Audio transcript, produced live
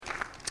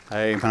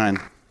Amen.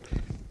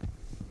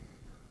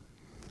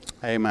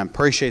 Amen.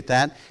 Appreciate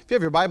that. If you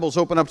have your Bibles,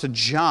 open up to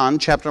John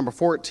chapter number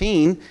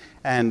 14.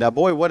 And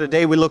boy, what a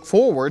day we look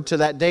forward to,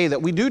 that day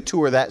that we do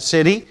tour that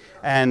city.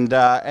 And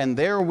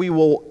there we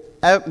will,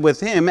 with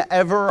Him,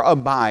 ever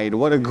abide.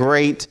 What a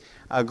great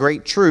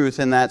truth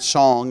in that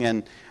song.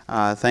 And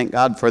thank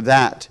God for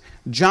that.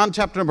 John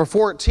chapter number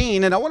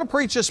 14. And I want to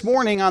preach this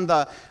morning on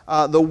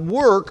the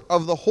work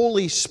of the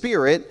Holy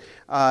Spirit.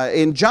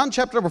 In John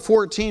chapter number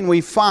 14,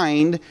 we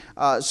find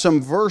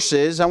some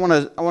verses. I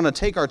want to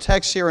take our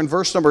text here in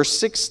verse number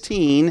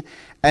 16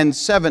 and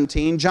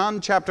 17. John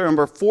chapter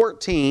number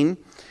 14,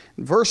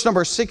 verse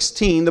number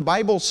 16, the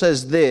Bible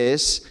says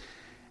this,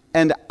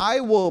 "And I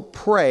will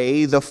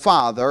pray the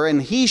Father,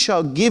 and He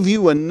shall give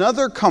you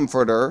another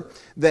Comforter,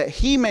 that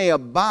He may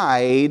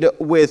abide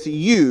with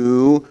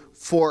you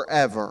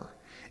forever.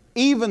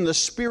 Even the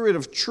Spirit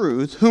of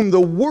truth, whom the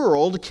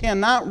world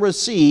cannot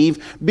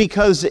receive,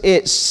 because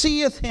it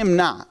seeth Him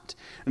not,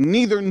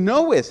 neither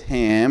knoweth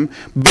Him,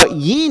 but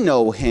ye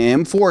know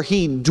Him, for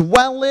He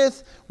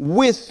dwelleth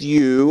with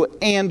you,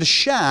 and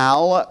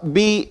shall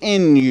be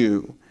in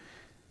you."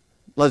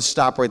 Let's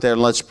stop right there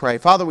and let's pray.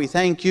 Father, we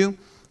thank You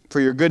for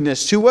Your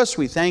goodness to us.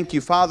 We thank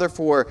You, Father,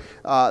 for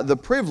the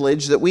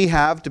privilege that we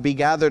have to be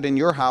gathered in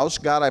Your house.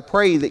 God, I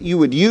pray that You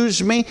would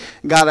use me.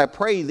 God, I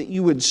pray that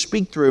You would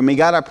speak through me.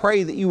 God, I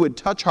pray that You would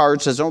touch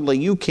hearts as only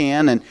You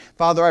can. And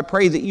Father, I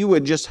pray that You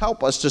would just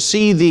help us to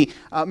see the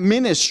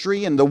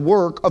ministry and the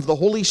work of the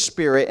Holy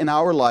Spirit in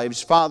our lives,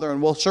 Father,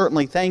 and we'll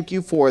certainly thank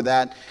You for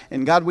that.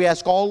 And God, we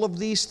ask all of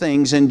these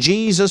things in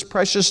Jesus'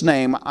 precious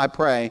name, I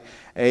pray.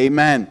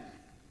 Amen.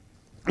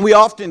 We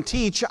often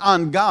teach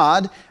on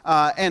God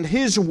and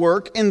His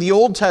work in the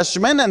Old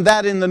Testament, and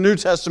that in the New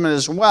Testament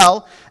as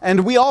well.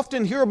 And we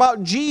often hear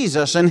about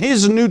Jesus and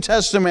His New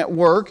Testament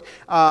work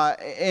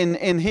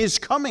in His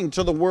coming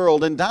to the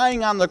world and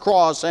dying on the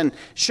cross and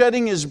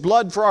shedding His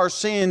blood for our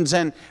sins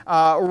and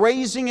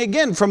raising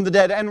again from the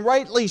dead. And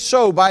rightly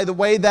so, by the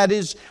way. That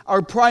is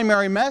our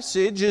primary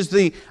message, is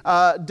the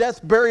death,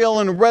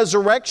 burial, and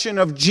resurrection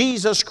of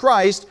Jesus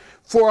Christ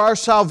for our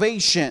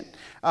salvation.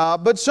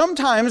 But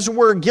sometimes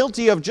we're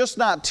guilty of just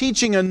not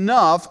teaching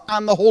enough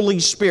on the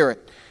Holy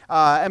Spirit.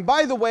 And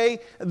by the way,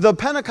 the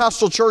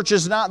Pentecostal church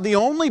is not the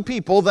only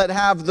people that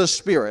have the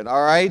Spirit,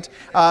 all right?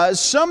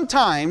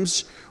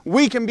 Sometimes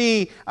we can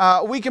go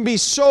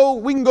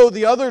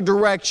the other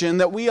direction,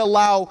 that we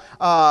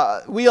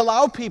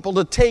allow people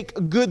to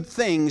take good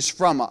things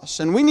from us.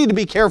 And we need to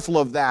be careful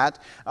of that.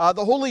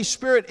 The Holy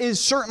Spirit is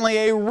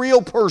certainly a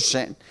real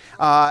person.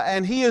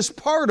 And He is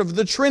part of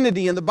the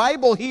Trinity. And the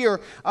Bible here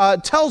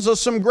tells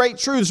us some great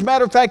truths. As a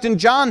matter of fact, in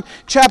John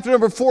chapter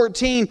number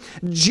 14,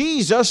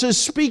 Jesus is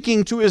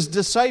speaking to His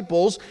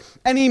disciples,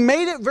 and He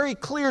made it very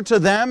clear to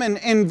them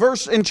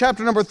in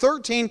chapter number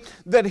 13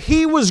 that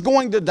He was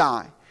going to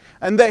die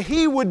and that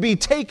He would be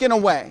taken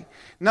away.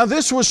 Now,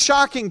 this was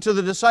shocking to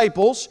the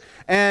disciples,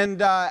 and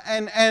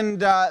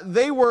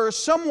they were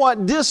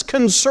somewhat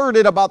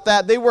disconcerted about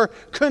that. They were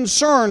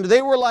concerned.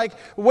 They were like,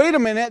 "Wait a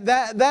minute,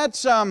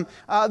 that's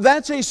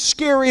a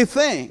scary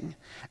thing,"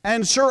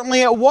 and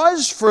certainly it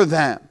was for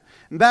them.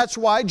 That's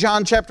why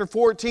John chapter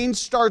 14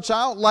 starts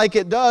out like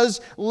it does.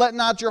 "Let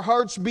not your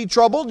hearts be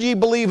troubled. Ye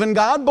believe in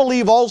God,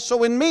 believe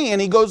also in me." And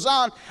He goes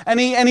on, and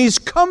he's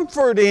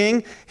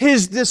comforting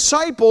His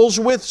disciples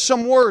with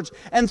some words.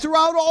 And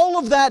throughout all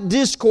of that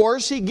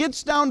discourse, He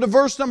gets down to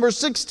verse number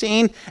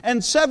 16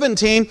 and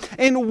 17,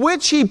 in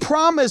which He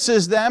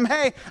promises them,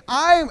 "Hey,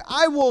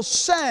 I will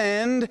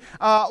send,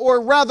 or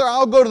rather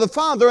I'll go to the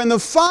Father, and the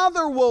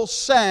Father will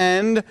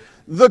send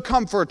the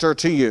Comforter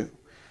to you."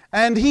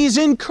 And He's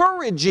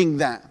encouraging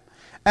them.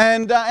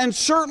 And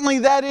certainly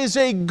that is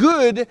a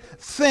good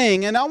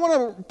thing. And I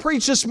want to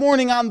preach this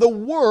morning on the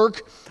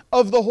work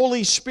of the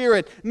Holy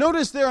Spirit.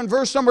 Notice there in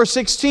verse number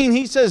 16,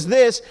 He says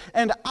this,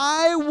 "And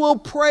I will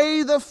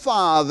pray the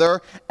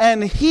Father,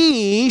 and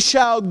He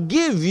shall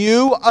give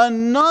you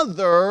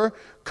another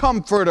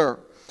Comforter."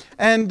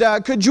 And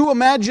could you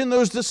imagine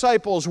those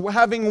disciples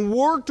having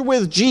worked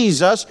with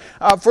Jesus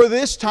for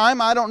this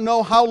time? I don't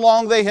know how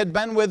long they had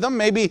been with Him,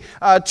 maybe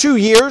 2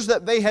 years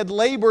that they had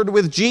labored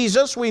with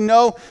Jesus. We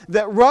know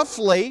that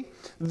roughly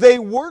they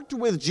worked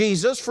with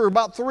Jesus for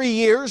about 3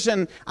 years,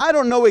 and I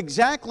don't know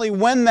exactly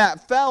when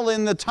that fell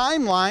in the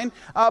timeline,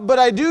 but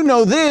I do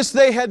know this: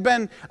 they had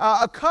been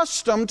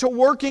accustomed to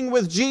working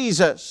with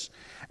Jesus.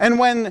 And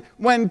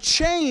when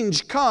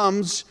change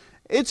comes,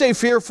 it's a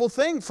fearful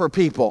thing for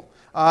people.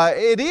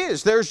 It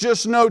is. There's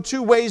just no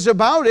two ways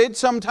about it.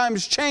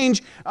 Sometimes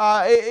change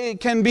it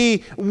can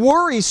be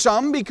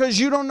worrisome because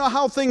you don't know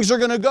how things are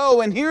going to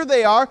go. And here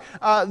they are.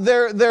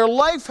 Their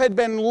life had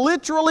been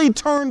literally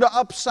turned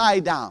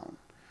upside down.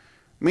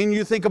 I mean,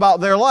 you think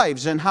about their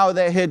lives and how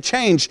they had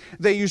changed.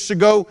 They used to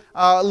go,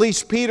 at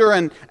least Peter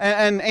and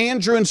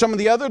Andrew and some of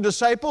the other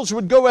disciples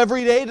would go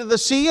every day to the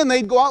sea and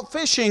they'd go out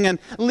fishing. And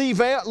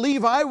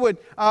Levi would,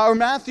 or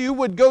Matthew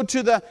would go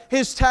to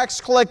his tax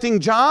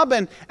collecting job.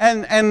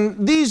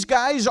 And these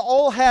guys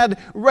all had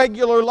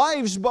regular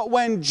lives. But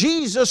when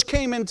Jesus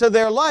came into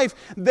their life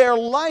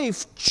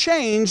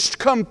changed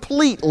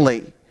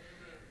completely.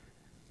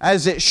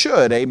 As it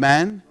should,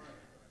 amen?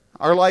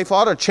 Our life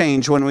ought to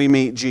change when we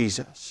meet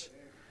Jesus.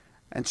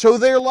 And so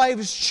their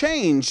lives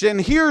changed.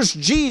 And here's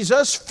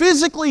Jesus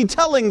physically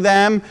telling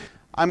them,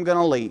 I'm going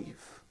to leave.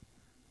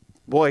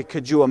 Boy,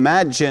 could you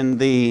imagine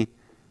the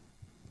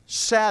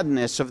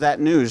sadness of that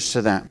news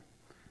to them?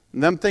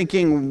 Them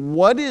thinking,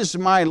 what is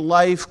my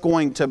life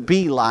going to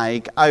be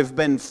like? I've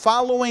been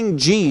following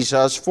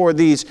Jesus for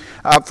this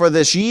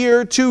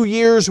year, 2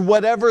 years,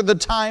 whatever the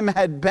time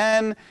had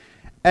been.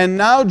 And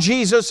now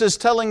Jesus is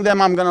telling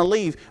them, I'm going to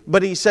leave.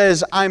 But He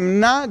says, I'm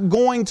not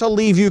going to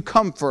leave you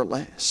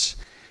comfortless.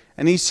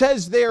 And He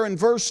says there in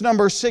verse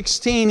number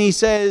 16, He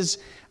says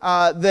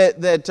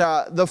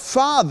that the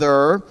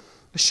Father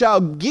shall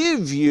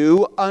give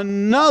you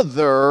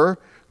another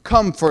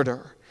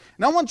Comforter.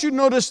 And I want you to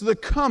notice the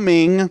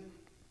coming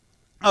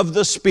of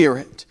the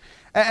Spirit.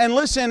 And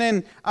listen,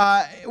 and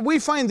we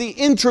find the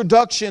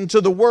introduction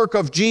to the work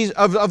of Jesus,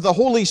 of the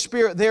Holy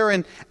Spirit there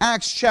in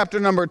Acts chapter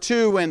number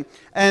 2.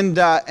 And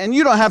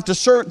you don't have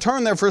to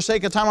turn there for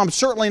sake of time. I'm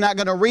certainly not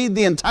going to read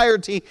the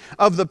entirety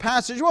of the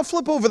passage. Well,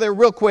 flip over there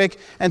real quick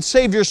and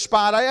save your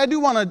spot. I do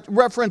want to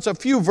reference a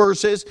few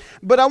verses,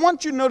 but I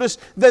want you to notice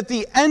that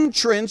the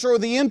entrance or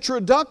the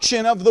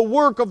introduction of the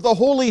work of the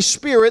Holy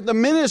Spirit, the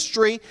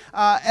ministry,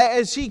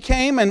 as He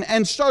came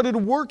and started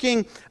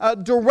working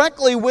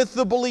directly with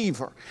the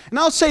believer.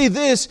 And I'll say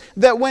this,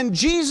 that when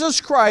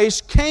Jesus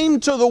Christ came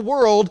to the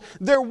world,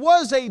 there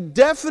was a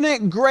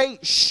definite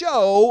great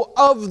show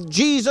of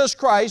Jesus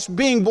Christ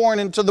being born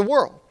into the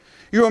world.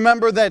 You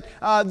remember that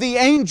the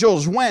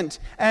angels went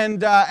and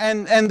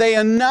they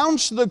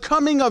announced the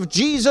coming of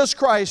Jesus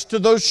Christ to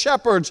those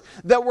shepherds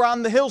that were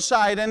on the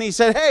hillside. And He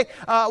said, hey,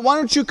 why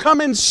don't you come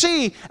and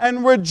see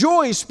and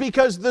rejoice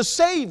because the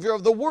Savior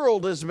of the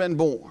world has been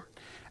born.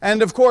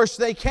 And of course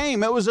they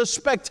came. It was a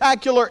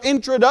spectacular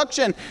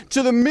introduction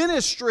to the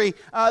ministry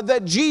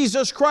that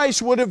Jesus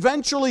Christ would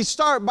eventually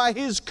start by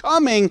His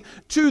coming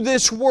to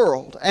this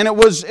world. And it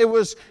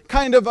was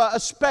kind of a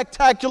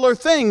spectacular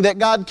thing that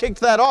God kicked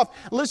that off.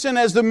 Listen,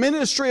 as the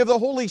ministry of the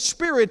Holy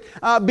Spirit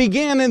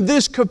began in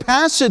this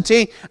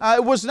capacity,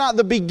 it was not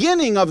the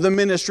beginning of the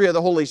ministry of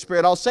the Holy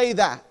Spirit. I'll say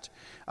that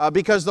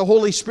because the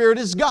Holy Spirit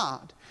is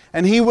God.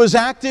 And He was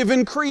active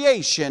in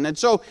creation. And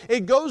so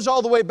it goes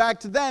all the way back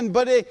to then,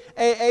 but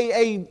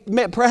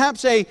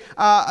perhaps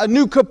a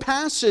new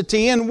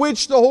capacity in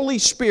which the Holy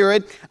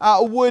Spirit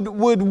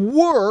would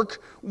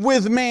work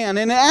with man.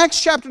 And in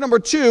Acts chapter number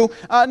 2,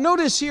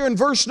 notice here in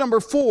verse number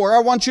 4, I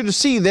want you to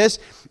see this.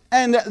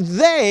 And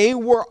they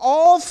were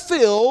all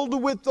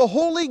filled with the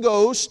Holy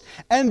Ghost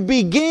and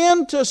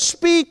began to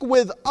speak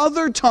with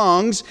other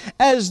tongues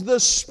as the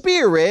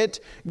Spirit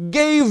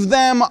gave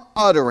them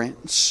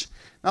utterance.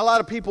 Now, a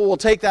lot of people will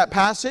take that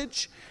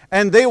passage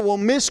and they will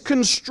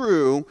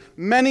misconstrue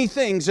many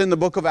things in the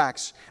book of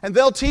Acts. And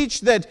they'll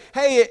teach that,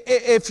 hey,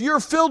 if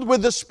you're filled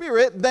with the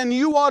Spirit, then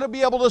you ought to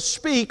be able to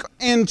speak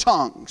in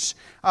tongues.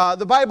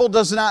 The Bible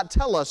does not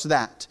tell us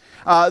that.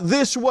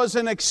 This was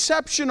an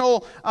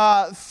exceptional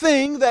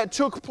thing that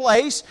took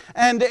place,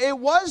 and it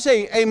was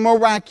a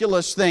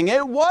miraculous thing.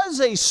 It was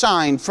a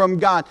sign from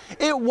God.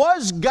 It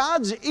was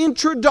God's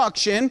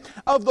introduction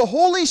of the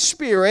Holy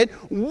Spirit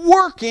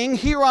working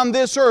here on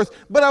this earth.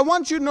 But I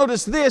want you to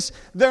notice this,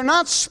 they're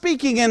not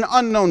speaking in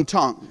unknown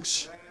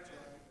tongues.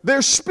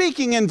 They're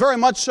speaking in very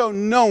much so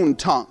known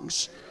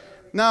tongues.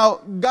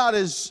 Now, God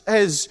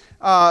has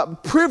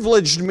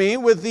privileged me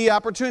with the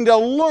opportunity to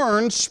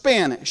learn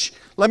Spanish.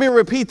 Let me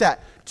repeat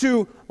that.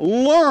 To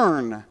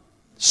learn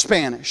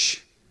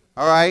Spanish.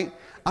 All right?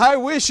 I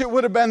wish it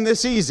would have been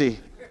this easy.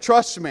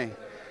 Trust me.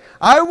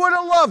 I would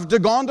have loved to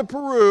have gone to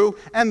Peru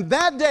and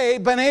that day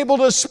been able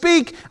to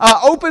speak,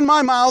 open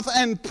my mouth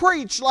and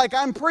preach like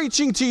I'm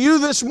preaching to you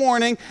this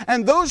morning,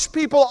 and those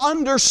people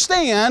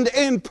understand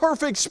in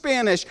perfect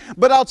Spanish.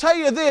 But I'll tell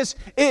you this,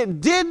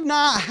 it did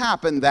not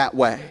happen that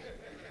way.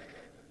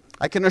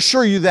 I can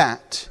assure you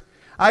that.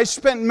 I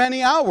spent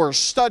many hours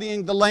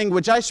studying the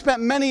language. I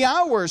spent many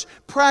hours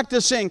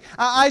practicing.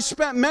 I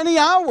spent many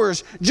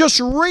hours just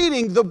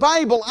reading the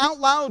Bible out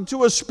loud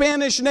to a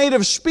Spanish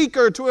native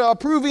speaker, to a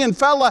Peruvian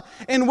fella,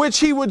 in which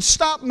he would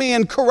stop me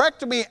and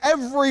correct me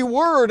every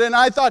word. And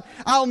I thought,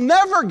 I'll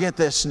never get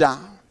this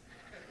down.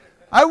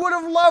 I would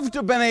have loved to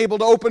have been able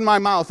to open my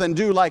mouth and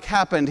do like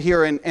happened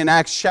here in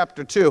Acts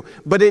chapter 2,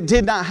 but it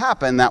did not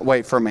happen that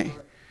way for me.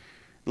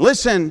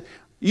 Listen,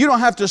 You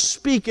don't have to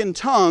speak in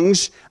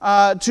tongues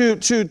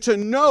to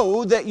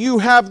know that you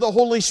have the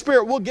Holy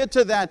Spirit. We'll get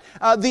to that.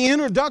 The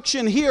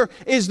introduction here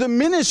is the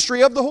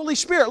ministry of the Holy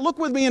Spirit. Look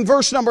with me in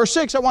verse number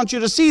 6. I want you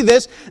to see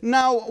this.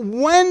 Now,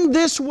 when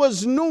this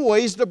was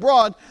noised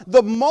abroad,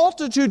 the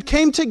multitude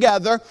came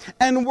together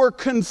and were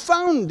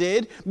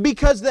confounded,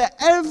 because that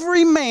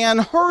every man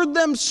heard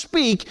them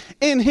speak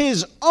in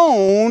his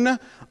own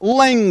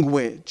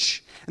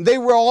language. They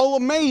were all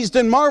amazed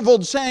and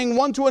marveled, saying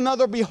one to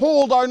another,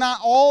 Behold, are not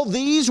all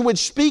these which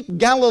speak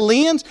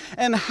Galileans?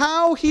 And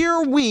how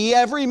hear we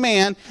every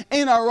man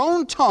in our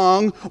own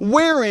tongue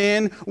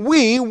wherein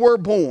we were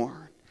born?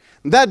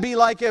 That'd be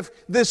like if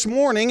this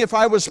morning, if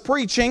I was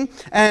preaching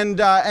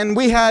and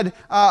we had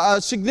a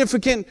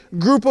significant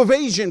group of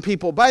Asian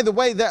people. By the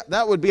way,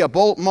 that would be a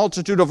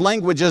multitude of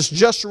languages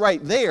just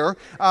right there,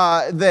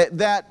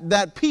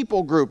 that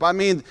people group. I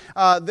mean,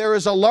 there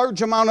is a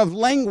large amount of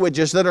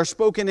languages that are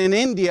spoken in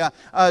India,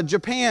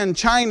 Japan,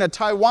 China,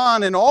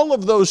 Taiwan, and all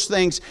of those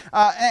things.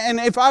 And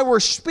if I were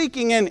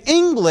speaking in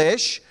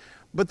English,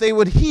 but they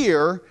would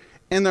hear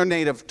in their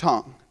native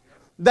tongue.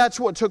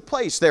 That's what took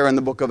place there in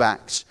the book of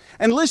Acts.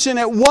 And listen,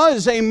 it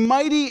was a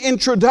mighty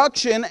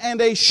introduction and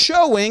a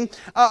showing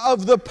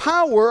of the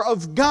power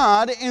of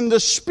God in the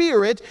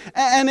Spirit.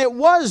 And it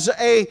was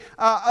a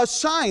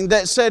sign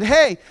that said,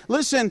 hey,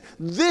 listen,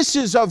 this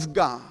is of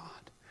God.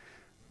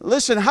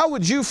 Listen, how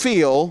would you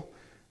feel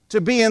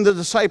to be in the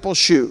disciples'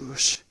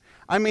 shoes?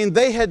 I mean,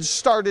 they had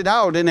started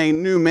out in a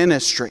new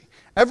ministry.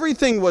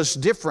 Everything was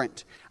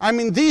different. I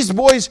mean, these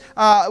boys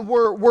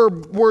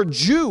were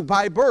Jew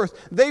by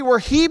birth. They were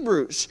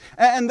Hebrews,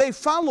 and they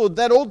followed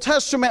that Old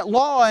Testament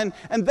law,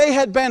 and they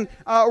had been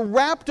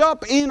wrapped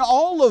up in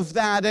all of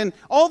that. And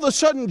all of a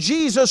sudden,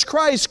 Jesus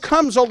Christ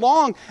comes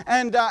along,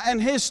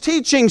 and His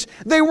teachings,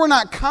 they were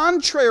not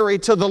contrary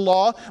to the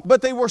law,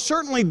 but they were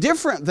certainly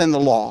different than the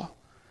law.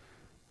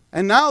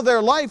 And now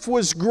their life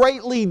was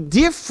greatly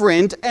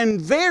different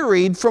and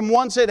varied from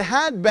once it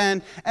had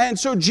been. And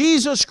so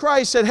Jesus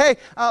Christ said, hey,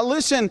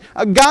 listen,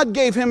 God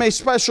gave him a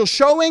special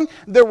showing.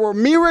 There were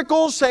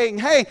miracles saying,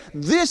 hey,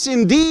 this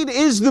indeed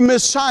is the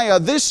Messiah.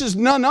 This is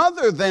none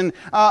other than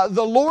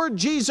the Lord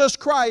Jesus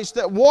Christ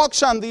that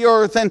walks on the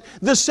earth. And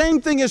the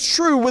same thing is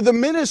true with the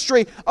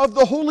ministry of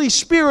the Holy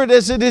Spirit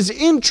as it is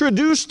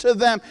introduced to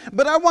them.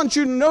 But I want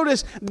you to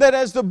notice that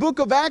as the book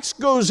of Acts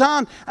goes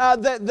on,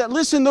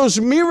 listen, those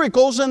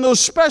miracles and those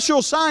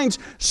special signs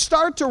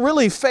start to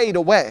really fade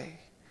away.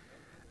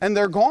 And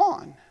they're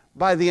gone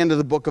by the end of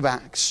the book of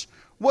Acts.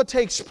 What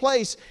takes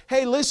place?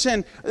 Hey,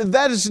 listen,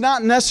 that is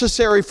not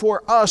necessary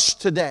for us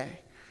today.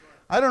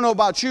 I don't know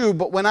about you,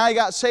 but when I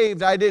got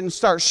saved, I didn't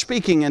start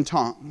speaking in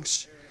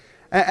tongues.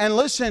 And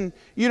listen,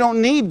 you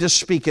don't need to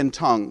speak in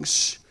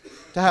tongues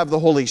to have the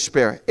Holy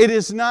Spirit. It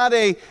is not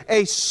a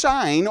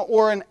sign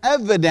or an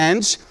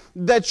evidence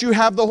that you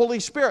have the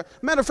Holy Spirit.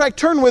 Matter of fact,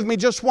 turn with me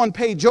just one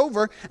page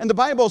over, and the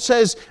Bible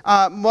says,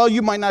 well,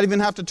 you might not even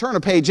have to turn a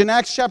page. In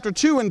Acts chapter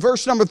 2 and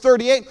verse number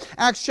 38,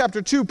 Acts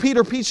chapter 2,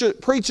 Peter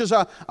preaches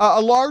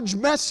a large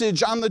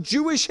message on the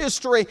Jewish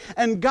history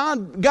and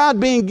God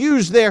being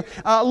used there.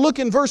 Look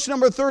in verse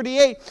number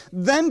 38.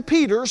 Then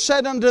Peter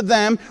said unto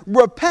them,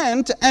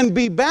 Repent and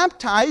be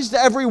baptized,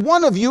 every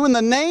one of you, in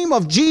the name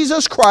of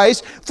Jesus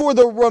Christ, for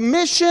the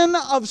remission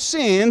of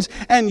sins,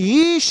 and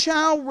ye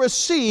shall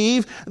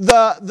receive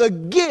the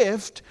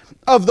gift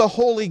of the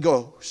Holy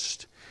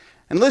Ghost.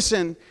 And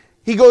listen,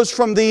 he goes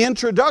from the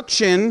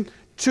introduction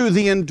to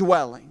the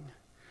indwelling.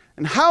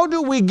 And how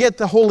do we get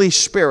the Holy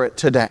Spirit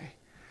today?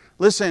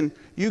 Listen,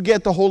 you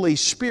get the Holy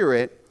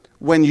Spirit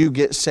when you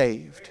get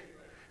saved.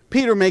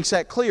 Peter makes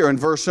that clear in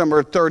verse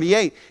number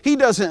 38. He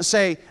doesn't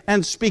say,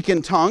 and speak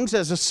in tongues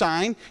as a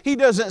sign. He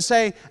doesn't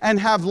say, and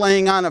have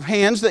laying on of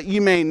hands that you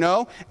may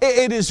know.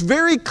 It is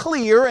very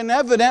clear and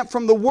evident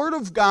from the Word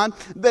of God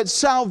that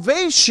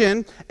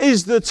salvation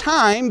is the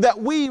time that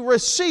we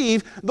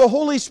receive the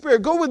Holy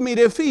Spirit. Go with me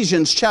to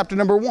Ephesians chapter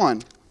number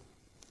 1.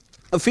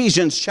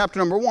 Ephesians chapter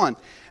number 1.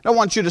 I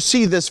want you to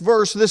see this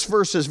verse. This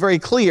verse is very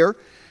clear.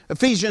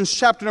 Ephesians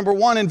chapter number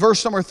 1 and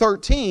verse number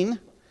 13.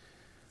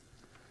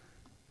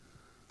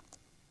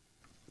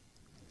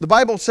 The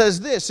Bible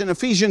says this in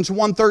Ephesians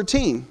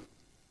 1:13.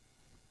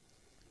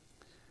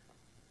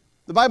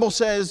 The Bible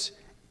says,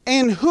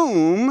 in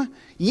whom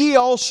ye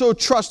also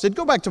trusted.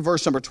 Go back to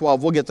verse number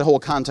 12. We'll get the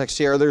whole context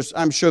here.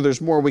 I'm sure there's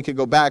more we could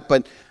go back.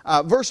 But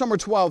verse number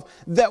 12.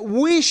 That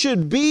we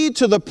should be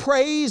to the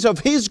praise of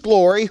His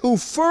glory, who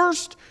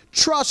first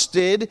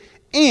trusted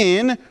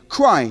in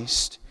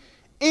Christ,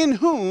 in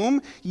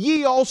whom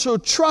ye also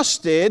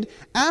trusted,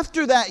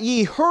 after that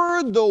ye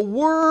heard the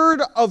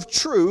word of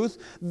truth,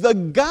 the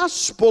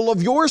gospel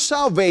of your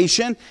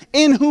salvation,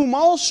 in whom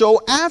also,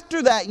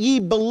 after that ye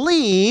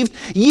believed,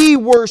 ye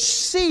were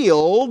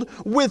sealed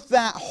with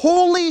that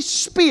Holy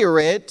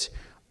Spirit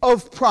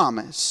of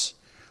promise,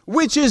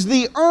 which is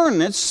the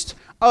earnest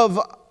of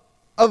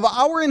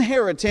our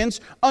inheritance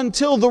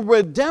until the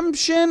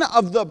redemption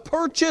of the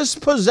purchased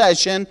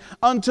possession,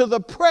 unto the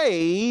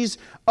praise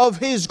of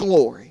His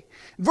glory.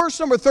 verse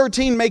number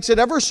 13 makes it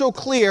ever so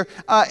clear,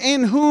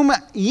 in whom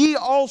ye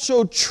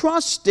also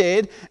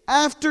trusted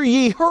after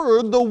ye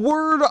heard the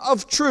word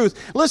of truth.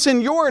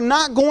 Listen, you're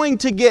not going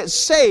to get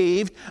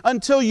saved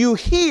until you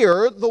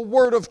hear the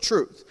word of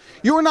truth.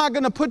 You're not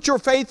going to put your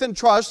faith and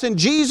trust in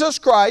Jesus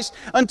Christ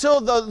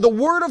until the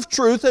word of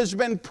truth has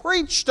been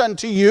preached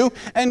unto you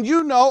and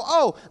you know,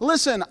 oh,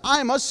 listen,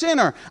 I'm a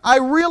sinner. I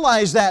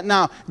realize that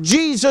now.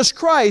 Jesus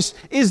Christ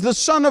is the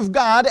Son of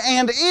God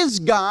and is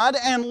God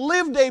and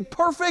lived a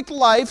perfect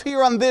life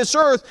here on this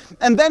earth,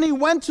 and then He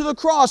went to the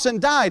cross and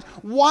died.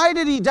 Why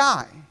did He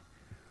die?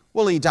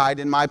 Well, He died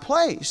in my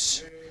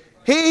place.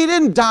 He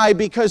didn't die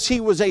because He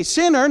was a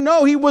sinner.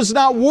 No, He was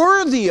not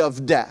worthy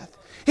of death.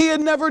 He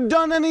had never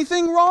done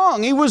anything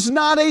wrong. He was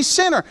not a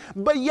sinner.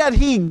 But yet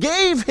He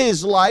gave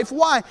His life.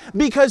 Why?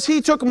 Because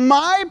He took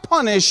my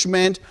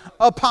punishment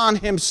upon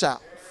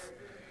Himself.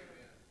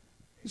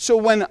 So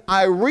when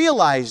I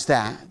realized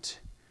that,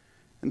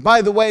 and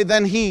by the way,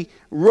 then He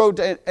wrote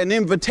an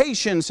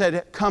invitation,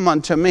 said, come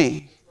unto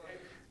me.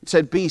 He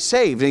said, be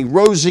saved. And He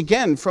rose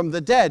again from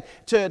the dead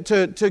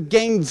to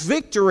gain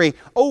victory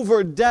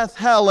over death,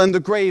 hell, and the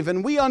grave.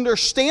 And we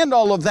understand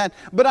all of that.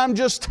 But I'm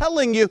just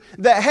telling you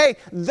that, hey,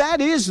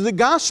 that is the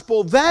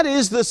gospel. That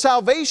is the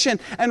salvation.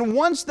 And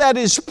once that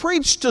is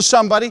preached to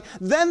somebody,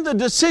 then the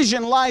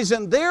decision lies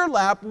in their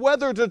lap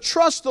whether to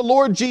trust the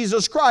Lord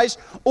Jesus Christ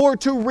or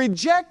to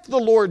reject the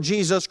Lord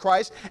Jesus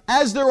Christ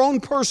as their own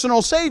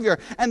personal Savior.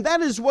 And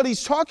that is what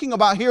He's talking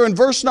about here in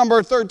verse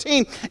number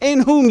 13.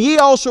 In whom ye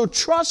also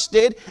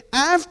trusted,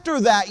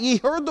 after that ye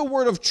heard the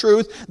word of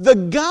truth, the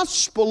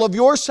gospel of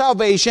your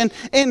salvation,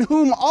 in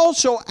whom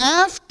also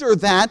after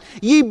that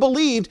ye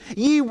believed,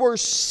 ye were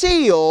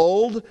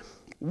sealed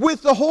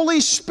with the Holy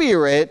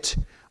Spirit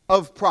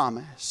of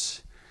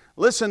promise.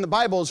 Listen, the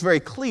Bible is very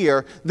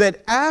clear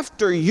that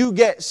after you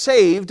get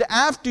saved,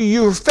 after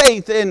your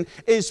faith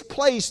is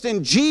placed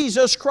in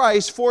Jesus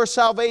Christ for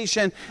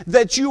salvation,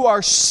 that you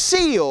are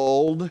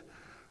sealed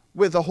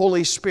with the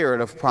Holy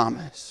Spirit of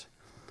promise.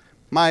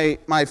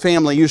 My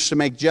family used to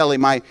make jelly.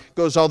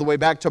 Goes all the way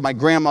back to my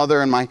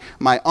grandmother and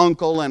my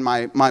uncle and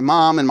my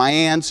mom and my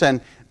aunts. And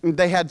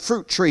they had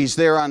fruit trees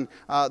there on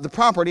the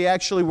property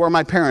actually where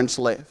my parents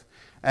live.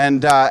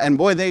 And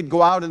boy, they'd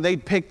go out and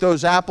they'd pick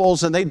those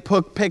apples and they'd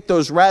pick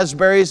those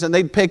raspberries and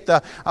they'd pick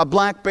the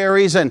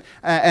blackberries and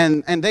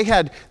they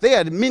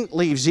had mint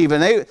leaves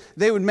even.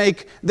 They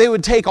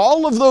would take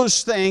all of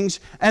those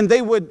things and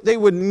they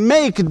would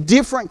make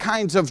different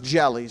kinds of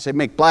jellies. They'd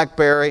make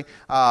blackberry,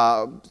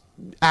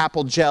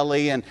 apple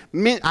jelly, and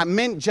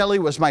mint jelly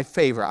was my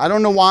favorite. I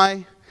don't know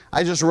why.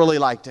 I just really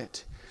liked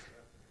it.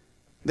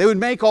 They would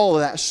make all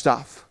of that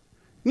stuff.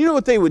 You know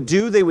what they would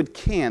do? They would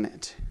can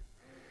it.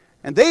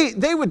 And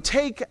they would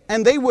take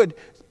and they would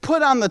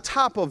put on the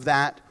top of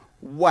that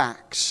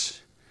wax.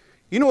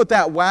 You know what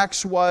that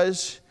wax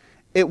was?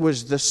 It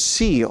was the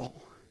seal.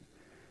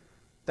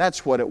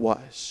 That's what it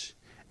was.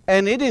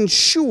 And it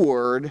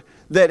ensured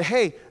that,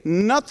 hey,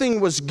 nothing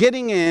was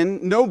getting in,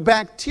 no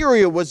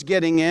bacteria was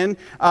getting in,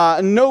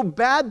 no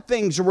bad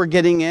things were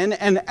getting in,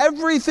 and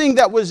everything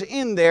that was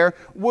in there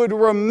would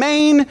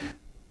remain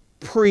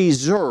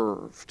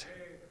preserved.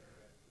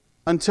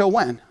 Until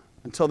when?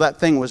 Until that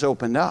thing was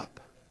opened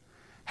up.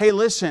 Hey,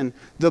 listen,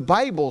 the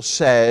Bible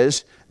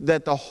says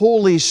that the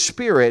Holy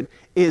Spirit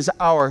is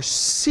our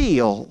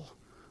seal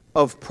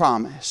of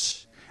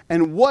promise.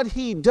 And what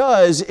He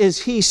does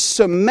is He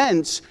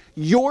cements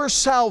your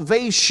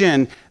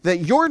salvation that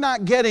you're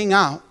not getting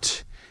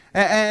out.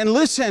 And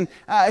listen,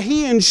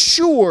 He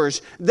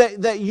ensures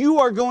that you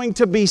are going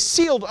to be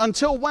sealed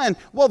until when?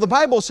 Well, the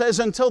Bible says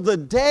until the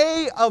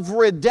day of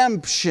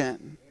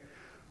redemption.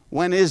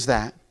 When is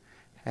that?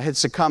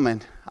 It's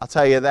a-coming, I'll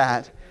tell you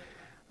that.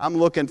 I'm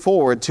looking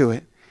forward to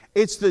it.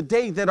 It's the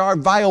day that our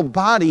vile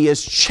body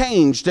is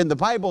changed. And the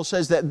Bible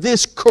says that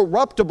this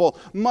corruptible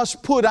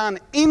must put on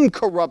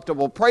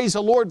incorruptible. Praise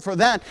the Lord for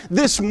that.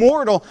 This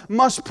mortal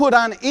must put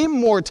on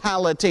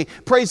immortality.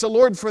 Praise the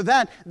Lord for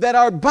that. That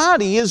our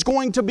body is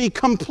going to be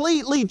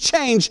completely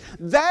changed.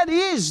 That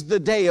is the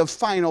day of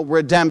final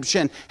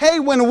redemption.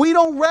 Hey, when we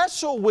don't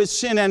wrestle with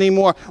sin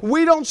anymore,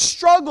 we don't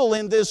struggle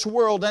in this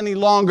world any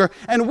longer,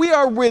 and we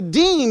are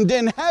redeemed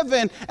in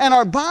heaven, and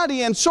our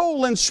body and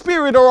soul and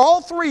spirit are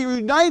all three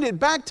united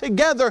back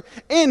together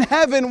in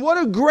heaven.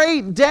 What a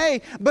great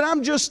day. But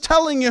I'm just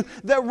telling you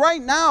that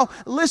right now,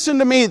 listen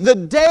to me, the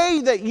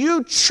day that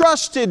you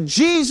trusted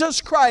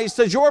Jesus Christ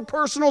as your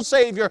personal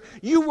Savior,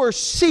 you were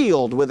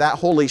sealed with that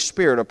Holy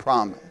Spirit of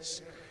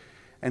promise.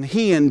 And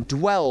He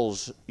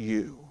indwells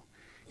you.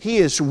 He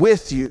is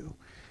with you.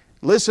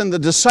 Listen, the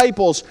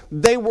disciples,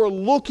 they were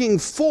looking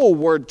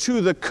forward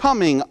to the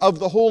coming of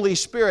the Holy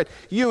Spirit.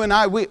 You and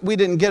I, we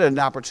didn't get an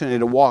opportunity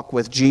to walk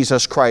with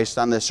Jesus Christ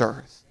on this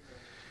earth.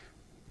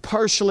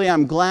 Partially,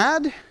 I'm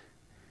glad. I'd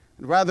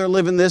rather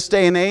live in this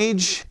day and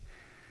age.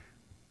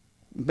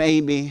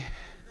 Maybe.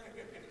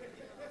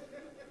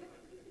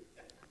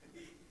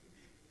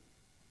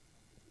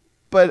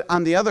 But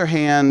on the other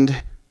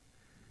hand,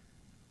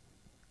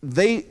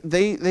 they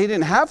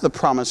didn't have the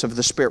promise of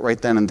the Spirit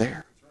right then and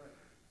there.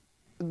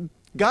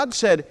 God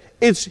said,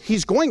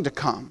 He's going to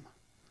come.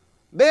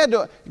 They had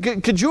to,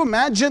 could you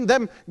imagine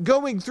them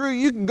going through?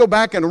 You can go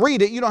back and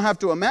read it. You don't have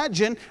to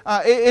imagine.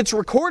 It's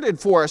recorded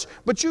for us.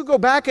 But you go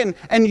back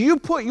and you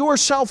put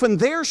yourself in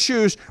their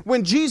shoes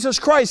when Jesus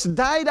Christ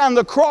died on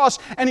the cross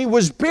and He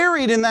was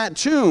buried in that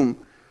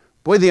tomb.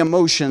 Boy, the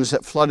emotions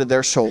that flooded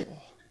their soul.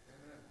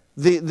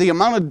 The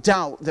amount of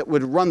doubt that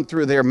would run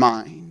through their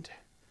mind.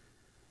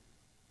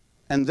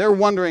 And they're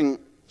wondering,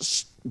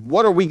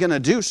 what are we going to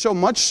do? So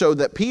much so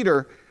that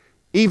Peter,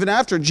 even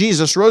after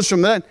Jesus rose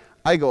from the dead,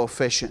 I go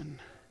fishing.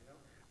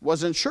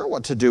 Wasn't sure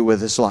what to do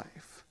with his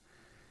life.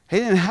 He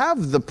didn't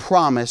have the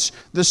promise.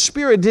 The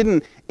Spirit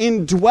didn't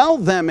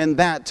indwell them in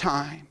that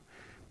time.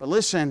 But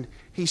listen,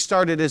 he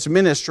started his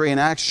ministry in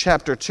Acts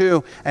chapter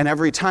 2, and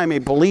every time a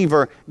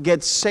believer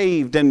gets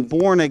saved and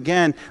born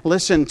again,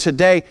 listen,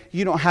 today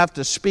you don't have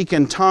to speak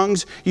in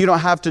tongues. You don't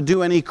have to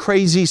do any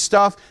crazy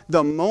stuff.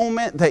 The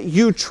moment that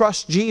you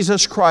trust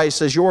Jesus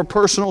Christ as your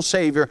personal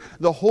Savior,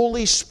 the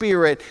Holy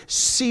Spirit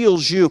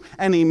seals you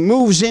and He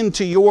moves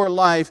into your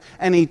life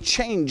and He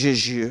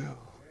changes you.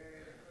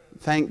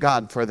 Thank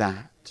God for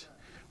that.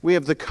 We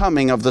have the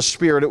coming of the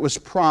Spirit. It was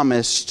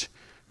promised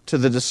to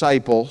the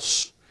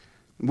disciples.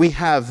 We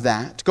have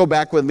that. Go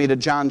back with me to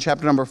John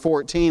chapter number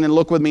 14 and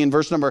look with me in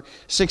verse number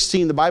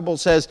 16. The Bible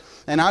says,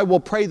 "And I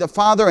will pray the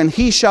Father, and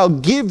He shall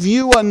give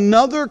you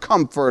another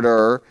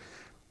Comforter."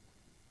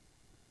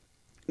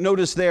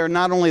 Notice there,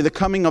 not only the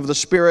coming of the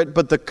Spirit,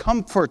 but the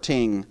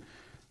comforting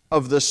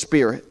of the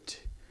Spirit.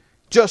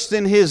 Just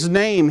in His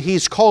name,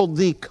 He's called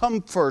the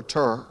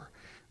Comforter.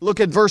 Look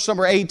at verse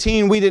number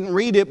 18. We didn't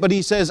read it, but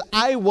He says,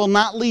 "I will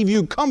not leave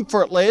you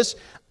comfortless.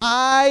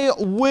 I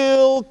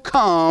will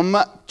come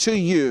to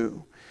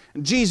you."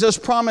 Jesus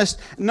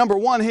promised, number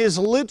one, His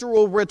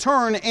literal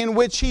return, in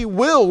which He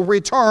will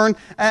return,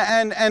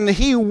 and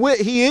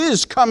He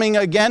is coming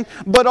again.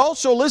 But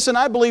also, listen,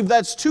 I believe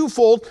that's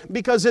twofold,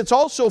 because it's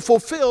also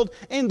fulfilled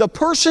in the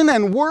person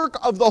and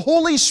work of the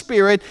Holy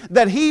Spirit,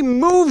 that He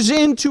moves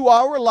into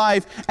our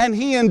life and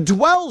He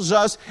indwells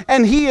us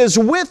and He is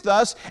with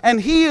us, and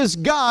He is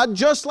God,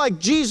 just like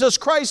Jesus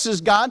Christ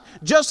is God,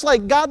 just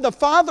like God the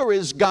Father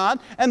is God,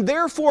 and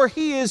therefore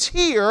He is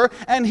here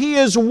and He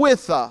is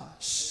with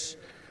us.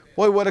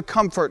 Boy, what a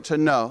comfort to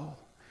know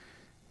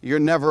you're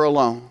never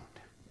alone.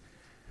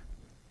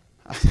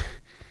 I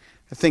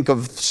think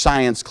of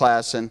science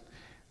class, and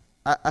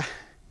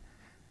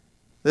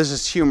this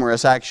is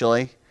humorous,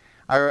 actually.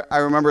 I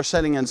remember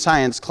sitting in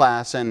science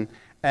class, and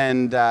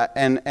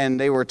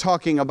they were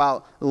talking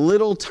about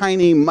little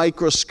tiny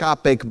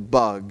microscopic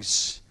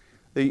bugs.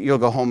 You'll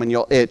go home and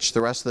you'll itch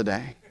the rest of the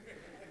day.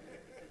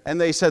 And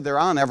they said they're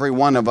on every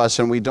one of us,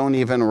 and we don't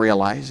even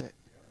realize it.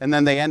 And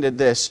then they ended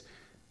this.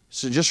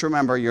 So just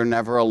remember, you're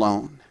never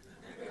alone.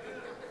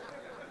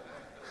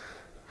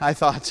 I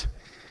thought,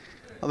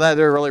 well,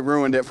 that really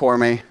ruined it for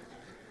me.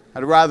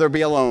 I'd rather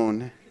be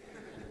alone.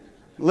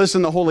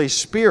 Listen, the Holy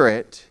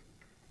Spirit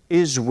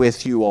is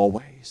with you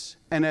always.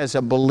 And as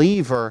a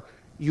believer,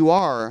 you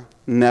are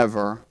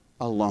never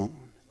alone.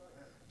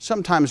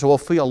 Sometimes we'll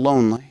feel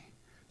lonely.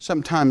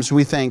 Sometimes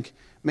we think,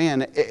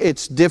 man,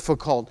 it's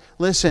difficult.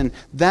 Listen,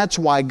 that's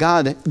why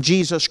God,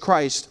 Jesus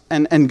Christ,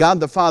 and God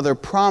the Father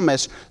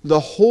promised the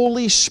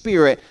Holy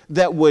Spirit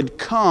that would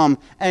come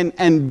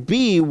and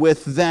be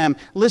with them.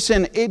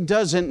 Listen, it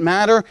doesn't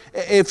matter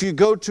if you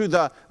go to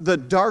the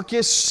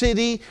darkest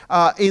city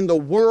in the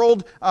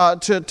world,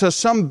 to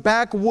some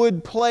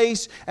backwood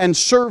place and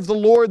serve the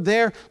Lord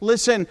there.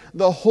 Listen,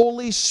 the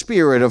Holy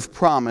Spirit of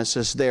promise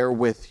is there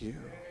with you.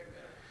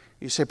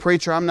 You say,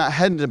 "Preacher, I'm not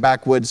heading to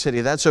Backwood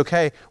City." That's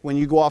okay. When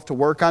you go off to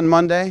work on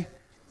Monday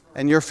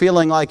and you're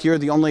feeling like you're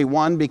the only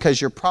one because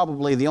you're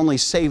probably the only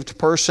saved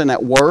person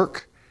at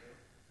work,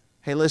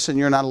 hey, listen,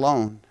 you're not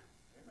alone.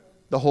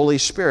 The Holy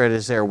Spirit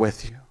is there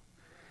with you.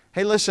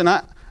 Hey, listen,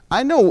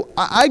 I know,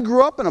 I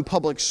grew up in a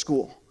public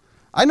school.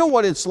 I know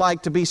what it's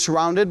like to be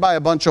surrounded by a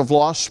bunch of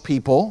lost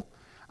people.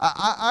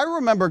 I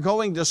remember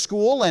going to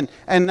school and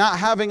not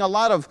having a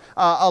lot of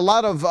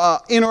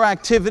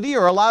interactivity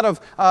or a lot of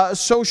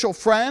social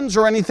friends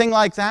or anything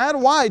like that.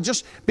 Why?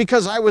 Just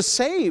because I was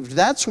saved.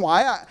 That's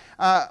why.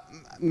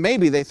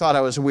 Maybe they thought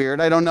I was weird.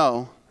 I don't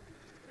know.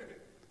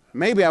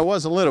 Maybe I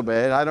was a little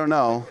bit. I don't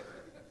know.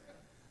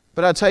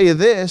 But I'll tell you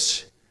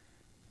this.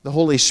 The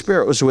Holy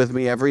Spirit was with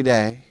me every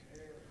day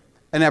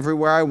and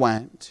everywhere I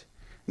went.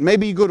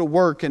 Maybe you go to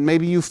work and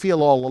maybe you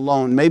feel all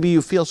alone. Maybe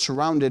you feel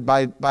surrounded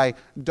by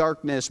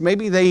darkness.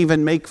 Maybe they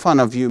even make fun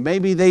of you.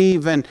 Maybe they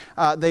even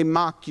they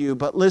mock you.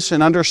 But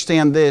listen,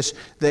 understand this,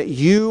 that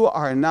you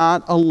are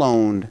not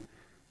alone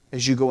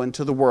as you go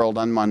into the world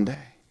on Monday.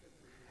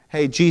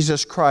 Hey,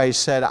 Jesus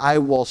Christ said, I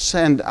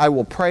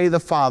will pray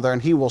the Father,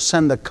 and He will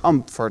send the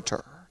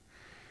Comforter.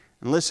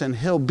 And listen,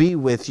 He'll be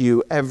with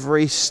you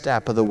every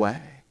step of the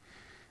way.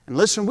 And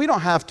listen, we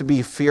don't have to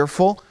be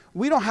fearful.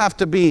 We don't have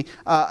to be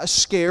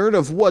scared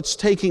of what's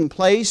taking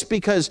place,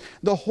 because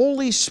the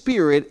Holy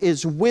Spirit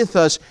is with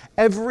us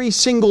every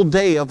single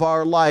day of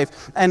our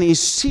life, and He's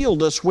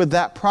sealed us with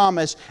that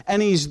promise,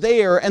 and He's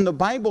there. And the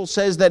Bible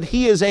says that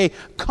He is a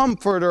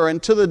comforter.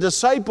 And to the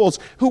disciples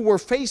who were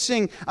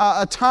facing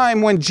a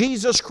time when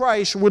Jesus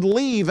Christ would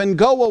leave and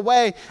go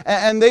away,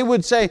 and they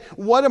would say,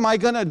 what am I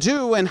going to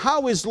do, and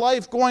how is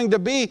life going to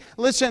be?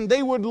 Listen,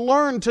 they would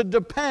learn to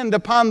depend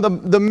upon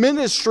the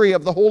ministry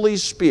of the Holy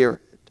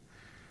Spirit,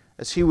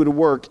 as He would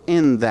work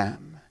in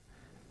them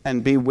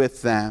and be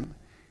with them.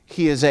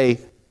 He is a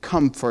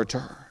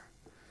comforter.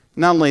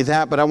 Not only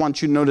that, but I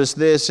want you to notice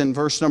this in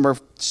verse number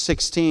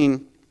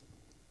 16.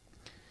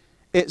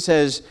 It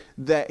says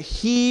that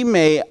He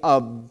may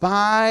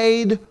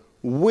abide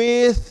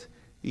with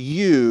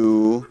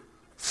you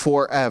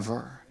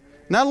forever.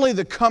 Not only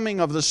the coming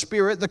of the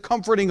Spirit, the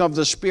comforting of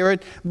the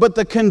Spirit, but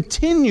the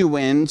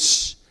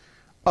continuance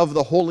of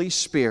the Holy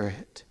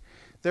Spirit.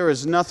 There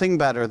is nothing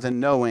better than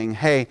knowing,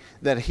 hey,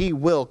 that He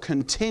will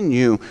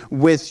continue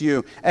with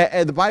you.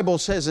 The Bible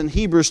says in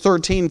Hebrews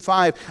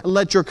 13:5,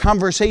 let your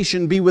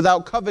conversation be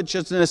without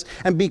covetousness,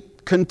 and be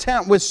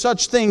content with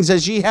such things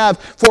as ye have.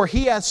 For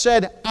He hath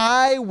said,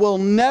 I will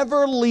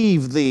never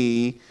leave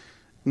thee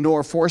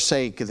nor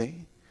forsake thee.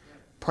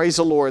 Praise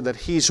the Lord that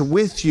He's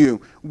with you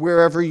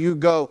wherever you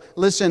go.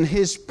 Listen,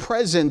 His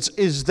presence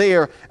is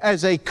there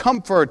as a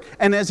comfort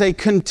and as a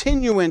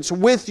continuance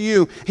with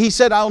you. He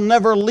said, I'll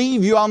never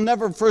leave you, I'll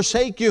never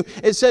forsake you.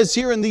 It says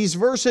here in these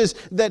verses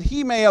that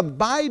He may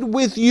abide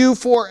with you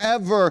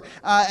forever.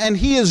 And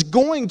He is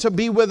going to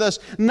be with us,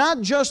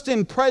 not just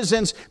in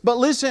presence, but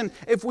listen,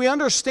 if we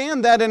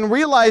understand that and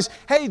realize,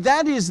 hey,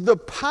 that is the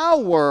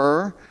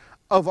power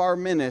of our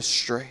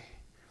ministry,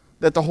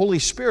 that the Holy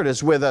Spirit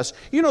is with us.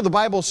 You know, the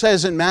Bible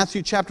says in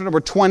Matthew chapter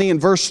number 20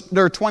 and verse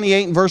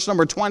 28 and verse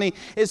number 20,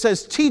 it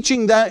says,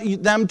 teaching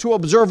them to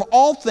observe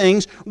all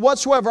things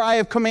whatsoever I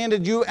have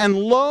commanded you, and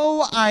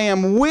lo, I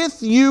am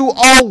with you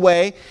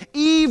always,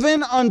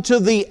 even unto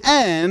the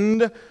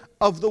end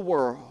of the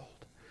world.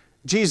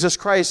 Jesus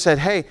Christ said,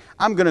 hey,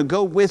 I'm going to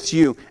go with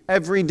you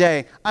every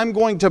day. I'm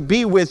going to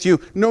be with you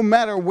no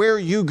matter where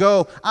you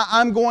go.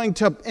 I'm going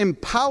to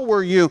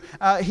empower you.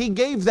 He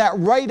gave that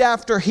right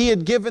after He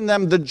had given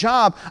them the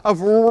job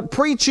of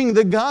preaching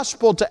the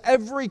gospel to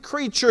every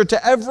creature,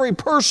 to every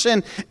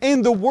person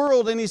in the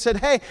world. And He said,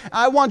 hey,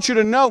 I want you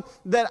to know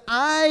that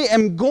I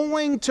am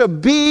going to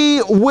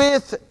be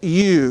with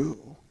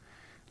you.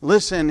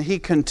 Listen, He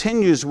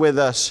continues with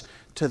us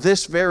to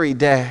this very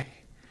day.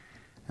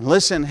 And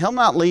listen, He'll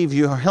not leave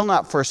you, or He'll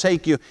not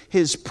forsake you.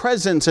 His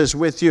presence is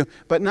with you,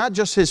 but not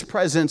just His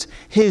presence,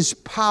 His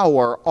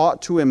power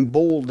ought to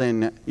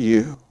embolden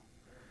you.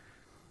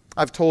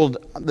 I've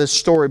told this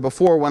story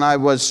before when I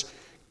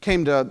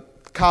came to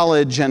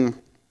college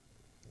and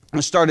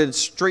started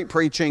street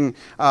preaching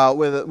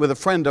with a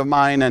friend of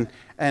mine,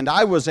 and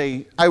I was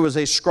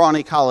a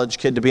scrawny college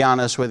kid, to be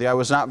honest with you. I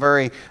was not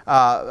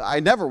I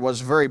never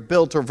was very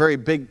built or very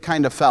big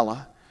kind of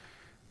fella.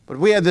 But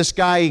we had this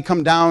guy, he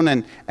come down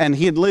and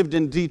he had lived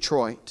in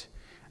Detroit.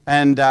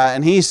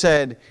 And he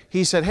said,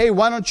 hey,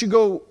 why don't you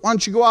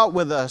go out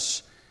with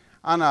us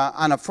on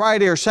a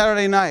Friday or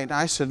Saturday night? And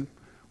I said,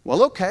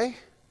 well, okay.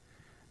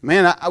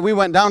 Man, we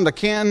went down to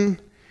Canton,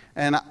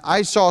 and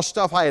I saw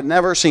stuff I had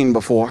never seen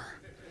before.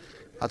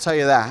 I'll tell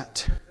you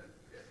that.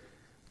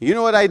 You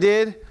know what I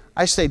did?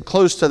 I stayed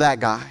close to that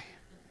guy.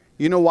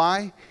 You know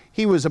why?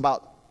 He was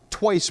about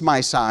twice my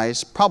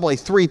size, probably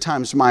 3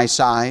 times my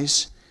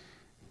size.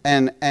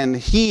 And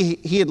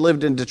he had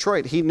lived in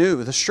Detroit. He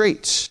knew the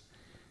streets.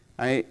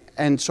 Right?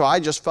 And so I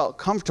just felt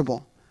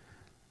comfortable.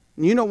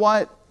 And you know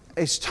what?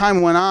 As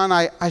time went on,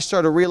 I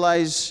started to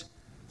realize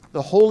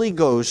the Holy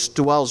Ghost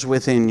dwells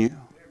within you.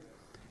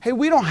 Hey,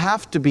 we don't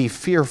have to be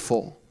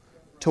fearful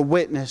to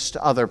witness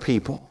to other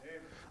people.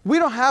 We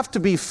don't have to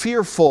be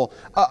fearful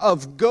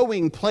of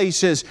going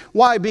places.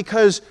 Why?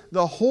 Because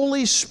the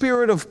Holy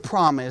Spirit of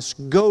promise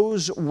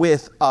goes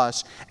with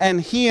us,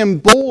 and He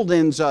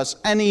emboldens us,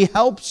 and He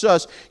helps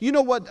us. You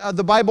know what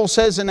the Bible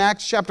says in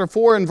Acts chapter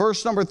 4 and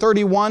verse number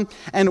 31?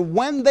 And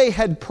when they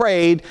had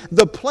prayed,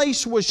 the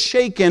place was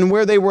shaken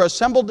where they were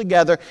assembled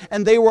together,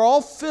 and they were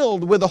all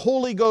filled with the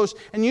Holy Ghost.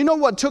 And you know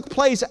what took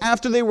place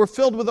after they were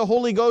filled with the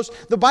Holy Ghost?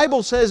 The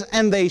Bible says,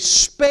 and they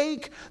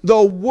spake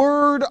the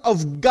word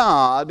of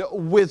God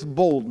with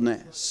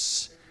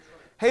boldness.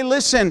 Hey,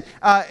 listen,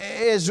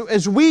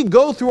 as we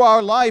go through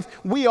our life,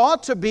 we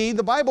ought to be,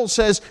 the Bible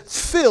says,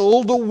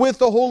 filled with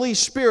the Holy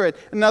Spirit.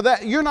 Now,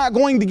 that you're not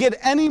going to get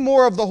any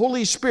more of the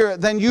Holy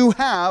Spirit than you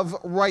have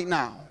right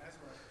now.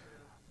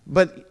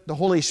 But the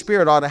Holy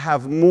Spirit ought to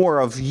have more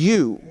of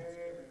you.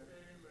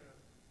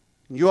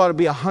 You ought to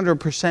be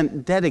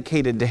 100%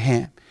 dedicated to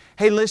Him.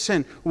 Hey,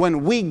 listen,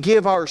 when we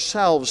give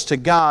ourselves to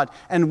God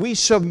and we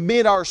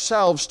submit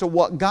ourselves to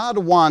what God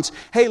wants,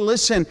 hey,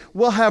 listen,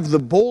 we'll have the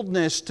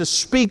boldness to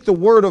speak the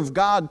Word of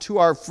God to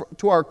our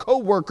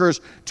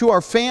co-workers, to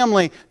our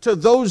family, to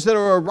those that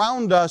are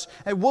around us,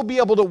 and we'll be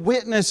able to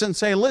witness and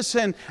say,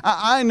 listen,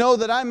 I know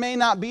that I may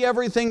not be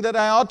everything that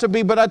I ought to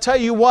be, but I tell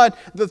you what,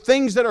 the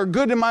things that are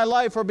good in my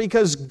life are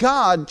because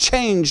God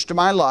changed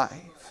my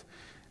life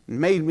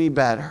and made me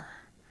better.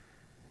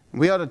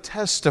 We ought to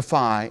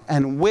testify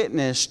and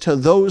witness to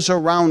those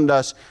around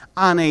us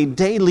on a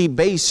daily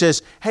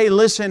basis. Hey,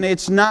 listen,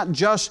 it's not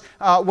just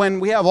when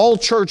we have all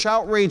church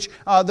outreach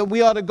that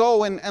we ought to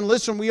go. And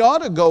listen, we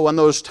ought to go in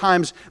those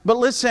times. But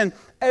listen,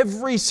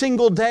 every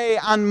single day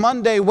on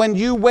Monday when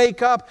you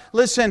wake up,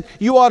 listen,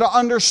 you ought to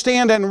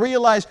understand and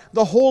realize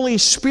the Holy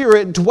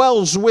Spirit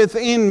dwells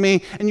within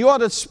me. And you ought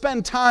to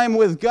spend time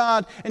with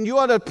God. And you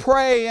ought to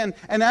pray and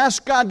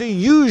ask God to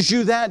use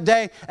you that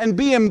day. And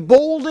be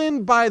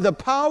emboldened by the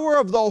power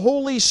of the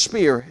Holy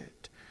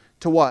Spirit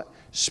to what?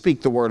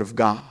 Speak the Word of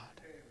God.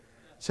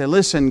 Say,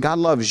 listen, God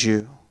loves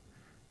you.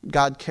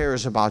 God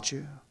cares about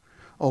you.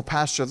 Oh,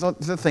 Pastor, they'll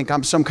think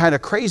I'm some kind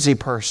of crazy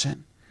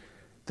person.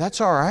 That's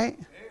all right.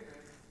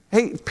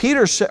 Hey,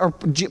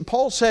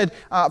 Paul said,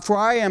 for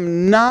I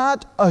am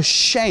not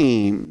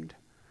ashamed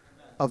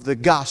of the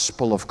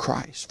gospel of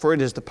Christ, for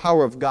it is the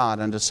power of God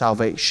unto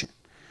salvation.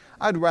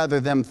 I'd rather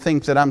them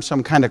think that I'm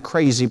some kind of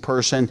crazy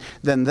person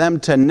than them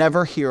to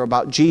never hear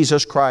about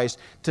Jesus Christ,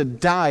 to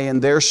die in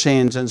their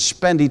sins and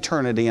spend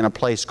eternity in a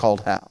place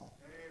called hell.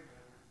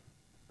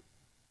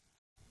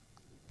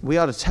 We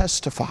ought to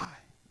testify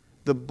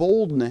the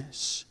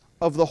boldness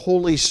of the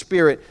Holy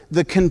Spirit,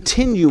 the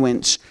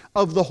continuance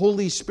of the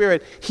Holy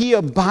Spirit. He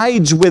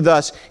abides with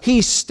us.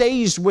 He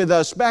stays with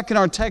us. Back in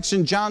our text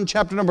in John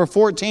chapter number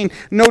 14,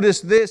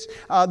 notice this.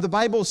 The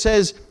Bible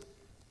says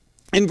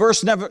in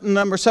verse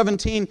number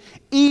 17,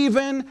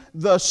 even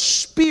the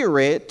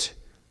Spirit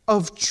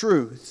of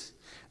truth.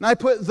 And I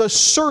put the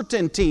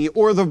certainty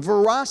or the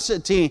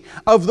veracity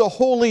of the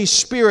Holy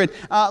Spirit.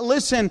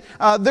 Listen,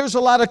 there's a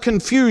lot of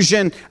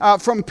confusion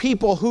from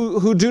people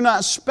who do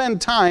not spend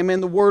time in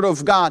the Word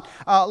of God.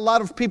 A lot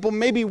of people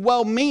may be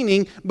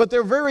well-meaning, but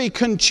they're very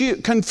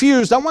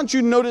confused. I want you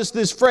to notice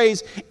this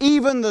phrase,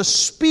 even the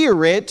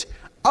Spirit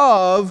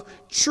of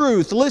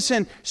truth.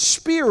 Listen,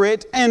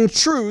 Spirit and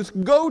truth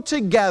go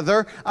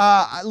together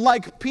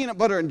like peanut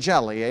butter and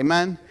jelly.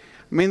 Amen?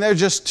 I mean, they're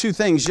just two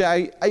things.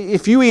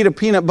 If you eat a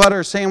peanut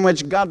butter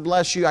sandwich, God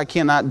bless you, I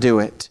cannot do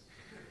it.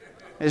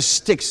 It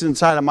sticks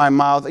inside of my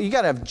mouth. You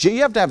have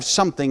to have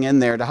something in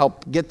there to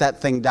help get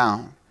that thing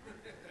down.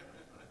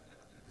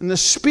 And the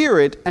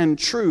Spirit and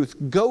truth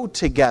go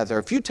together.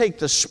 If you take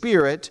the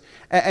Spirit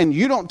and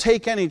you don't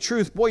take any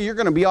truth, boy, you're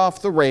going to be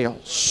off the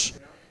rails.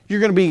 You're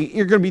going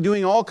to be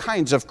doing all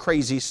kinds of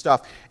crazy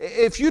stuff.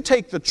 If you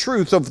take the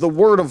truth of the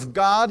Word of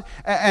God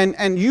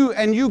and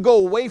you go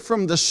away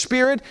from the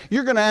Spirit,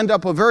 you're going to end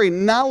up a very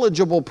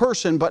knowledgeable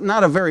person, but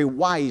not a very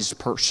wise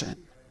person.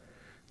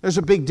 There's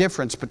a big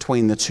difference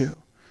between the two.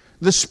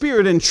 The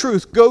Spirit and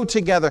truth go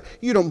together.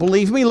 You don't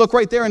believe me? Look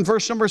right there in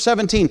verse number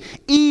 17.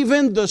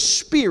 Even the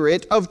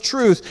Spirit of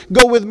truth.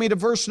 Go with me to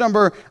verse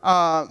number,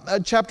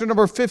 chapter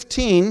number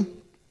 15.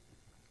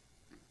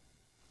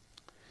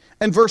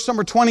 And verse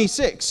number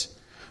 26,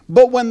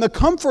 but when the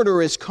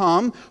Comforter is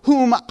come,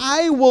 whom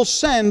I will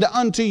send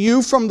unto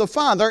you from the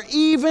Father,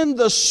 even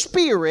the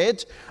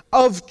Spirit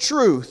of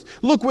truth.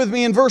 Look with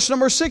me in verse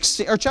number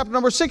 16, or chapter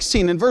number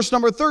 16, and verse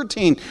number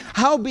 13.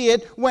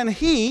 Howbeit, when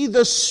He,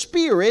 the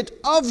Spirit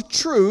of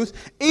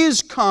truth,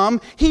 is come,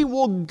 He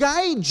will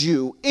guide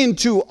you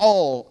into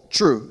all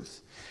truth.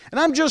 And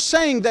I'm just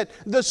saying that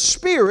the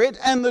Spirit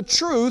and the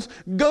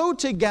truth go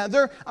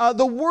together,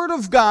 the Word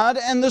of God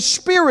and the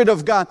Spirit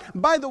of God.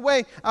 By the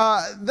way,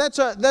 that's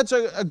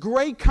a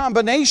great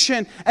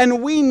combination,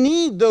 and we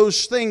need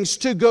those things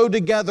to go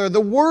together.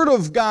 The Word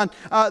of God,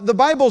 the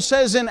Bible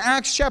says in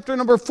Acts chapter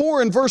number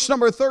 4 and verse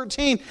number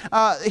 13,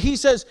 he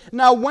says,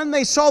 now when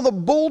they saw the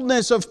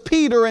boldness of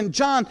Peter and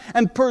John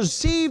and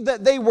perceived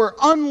that they were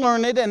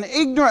unlearned and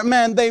ignorant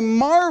men, they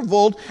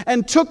marveled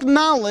and took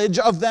knowledge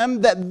of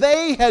them that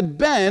they had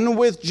been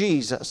with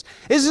Jesus.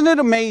 Isn't it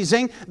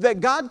amazing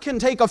that God can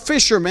take a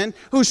fisherman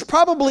who's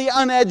probably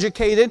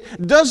uneducated,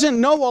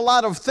 doesn't know a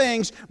lot of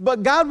things,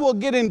 but God will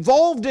get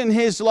involved in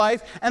his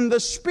life, and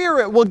the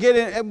Spirit will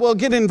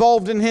get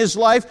involved in his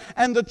life,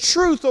 and the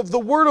truth of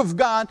the Word of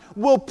God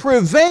will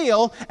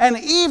prevail. And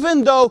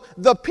even though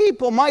the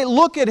people might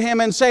look at him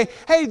and say,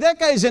 hey, that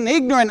guy's an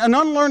ignorant, an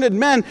unlearned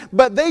man,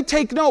 but they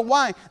take note.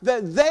 Why?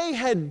 That they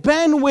had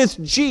been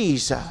with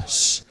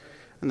Jesus.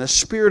 And the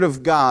Spirit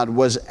of God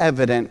was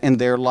evident in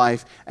their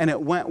life, and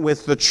it went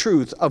with the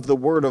truth of the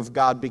Word of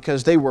God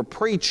because they were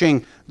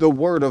preaching the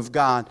Word of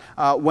God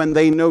when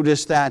they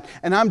noticed that.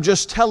 And I'm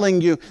just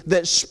telling you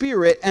that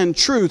Spirit and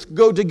truth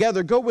go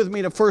together. Go with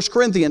me to 1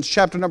 Corinthians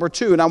chapter number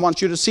 2, and I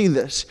want you to see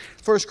this.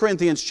 1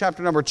 Corinthians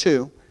chapter number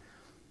 2.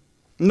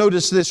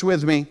 Notice this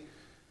with me.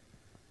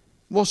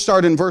 We'll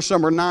start in verse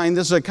number 9.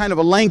 This is a kind of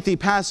a lengthy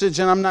passage,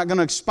 and I'm not going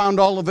to expound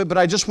all of it, but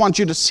I just want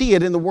you to see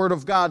it in the Word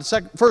of God.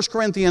 1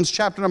 Corinthians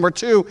chapter number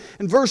 2,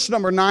 and verse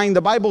number 9,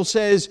 the Bible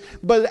says,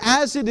 "But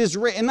as it is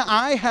written,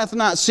 eye hath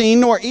not seen,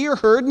 nor ear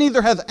heard,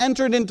 neither hath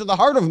entered into the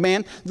heart of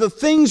man the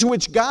things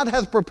which God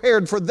hath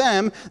prepared for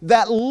them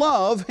that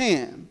love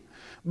Him.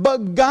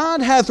 But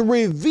God hath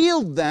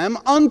revealed them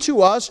unto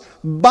us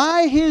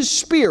by His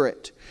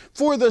Spirit.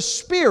 For the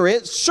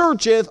Spirit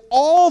searcheth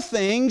all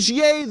things,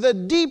 yea, the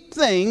deep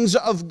things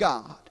of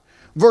God."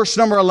 Verse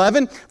number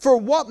 11, "For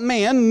what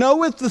man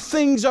knoweth the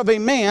things of a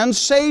man,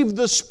 save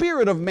the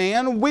spirit of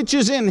man which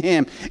is in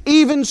him?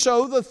 Even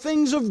so the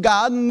things of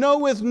God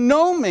knoweth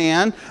no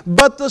man,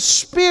 but the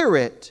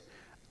Spirit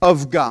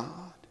of God."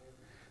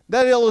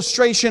 That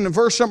illustration in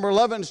verse number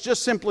 11 is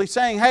just simply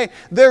saying, hey,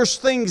 there's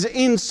things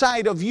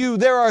inside of you.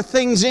 There are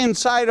things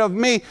inside of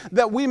me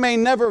that we may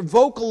never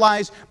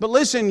vocalize. But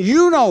listen,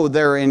 you know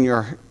they're in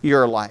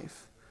your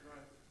life.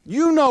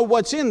 You know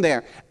what's in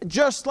there.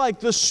 Just like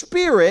the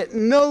Spirit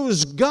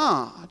knows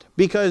God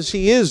because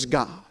He is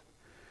God.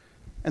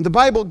 And the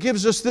Bible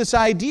gives us this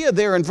idea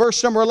there in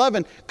verse number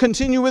 11.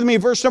 Continue with me,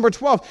 verse number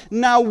 12.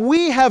 "Now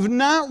we have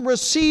not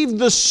received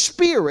the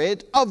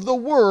spirit of the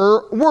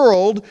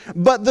world,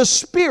 but the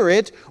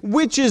Spirit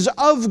which is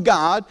of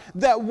God,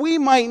 that we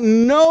might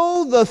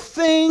know the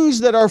things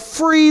that are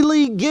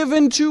freely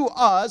given to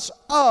us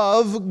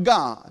of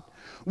God.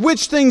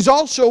 Which things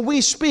also we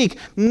speak,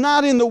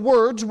 not in the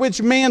words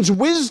which man's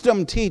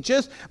wisdom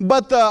teacheth,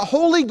 but the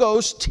Holy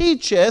Ghost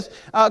teacheth,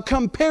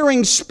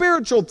 comparing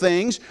spiritual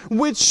things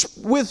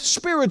with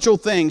spiritual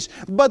things.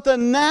 But the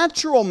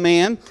natural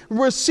man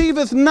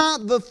receiveth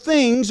not the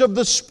things of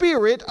the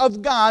Spirit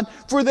of God,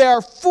 for they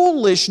are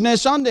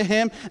foolishness unto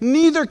him,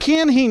 neither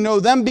can he know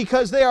them,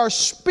 because they are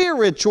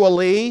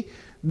spiritually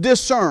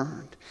discerned."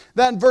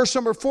 That verse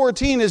number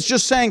 14 is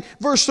just saying,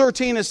 verse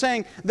 13 is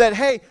saying that,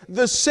 hey,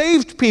 the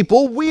saved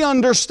people, we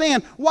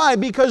understand. Why?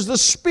 Because the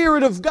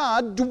Spirit of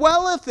God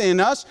dwelleth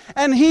in us,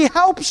 and He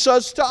helps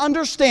us to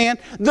understand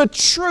the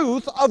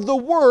truth of the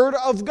Word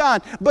of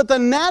God. But the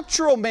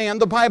natural man,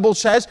 the Bible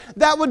says,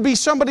 that would be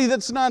somebody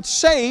that's not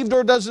saved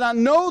or does not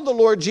know the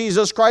Lord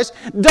Jesus Christ,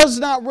 does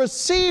not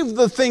receive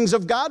the things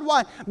of God.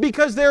 Why?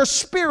 Because they're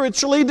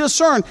spiritually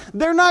discerned.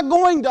 They're not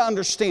going to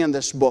understand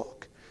this book.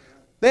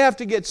 They have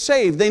to get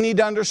saved. They need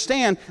to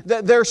understand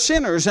that they're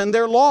sinners and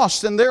they're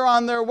lost and they're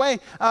on their way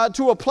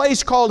to a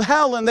place called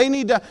hell, and they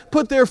need to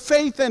put their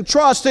faith and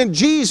trust in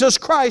Jesus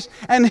Christ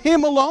and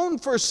Him alone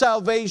for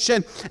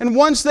salvation. And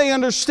once they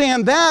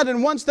understand that,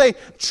 and once they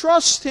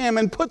trust Him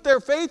and put their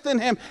faith in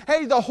Him,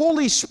 hey, the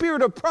Holy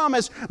Spirit of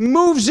promise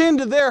moves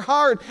into their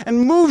heart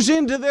and moves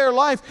into their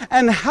life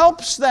and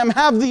helps them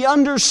have the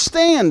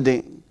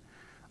understanding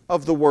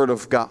of the Word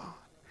of God.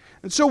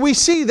 And so we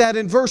see that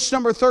in verse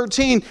number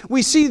 13.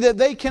 We see that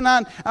they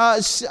cannot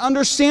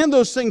understand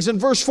those things in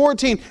verse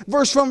 14.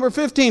 Verse number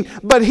 15,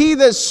 "But he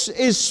that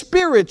is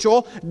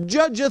spiritual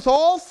judgeth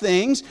all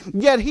things,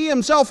 yet he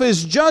himself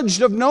is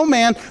judged of no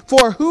man.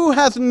 For who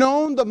hath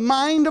known the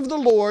mind of the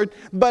Lord,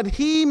 but that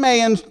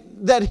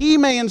he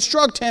may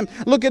instruct him?"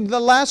 Look at the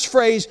last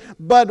phrase,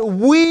 "But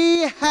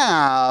we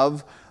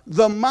have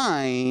the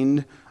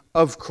mind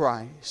of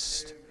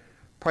Christ."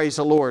 Praise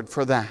the Lord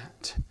for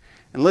that.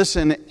 And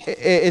listen,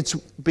 it's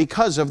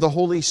because of the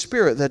Holy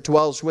Spirit that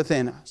dwells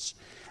within us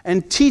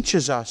and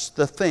teaches us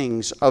the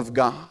things of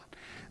God.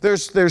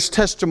 There's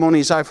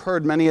testimonies I've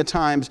heard many a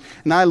times,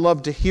 and I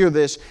love to hear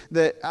this,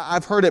 that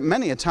I've heard it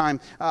many a time,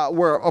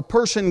 where a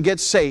person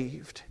gets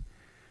saved,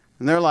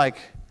 and they're like,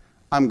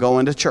 "I'm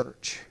going to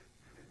church."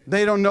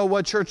 They don't know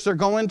what church they're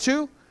going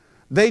to.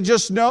 They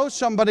just know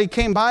somebody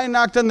came by and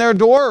knocked on their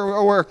door,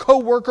 or a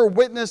co-worker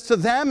witnessed to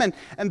them,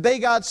 and they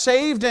got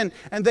saved, and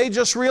they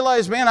just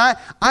realized, man,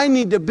 I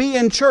need to be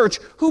in church.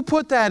 Who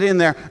put that in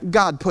there?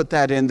 God put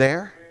that in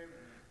there.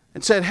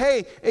 And said,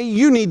 hey,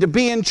 you need to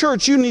be in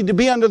church. You need to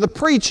be under the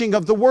preaching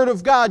of the Word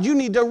of God. You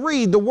need to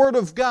read the Word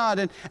of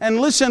God. And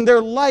listen,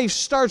 their life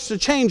starts to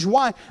change.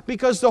 Why?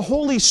 Because the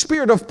Holy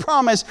Spirit of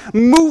promise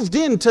moved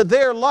into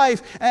their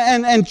life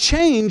and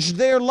changed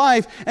their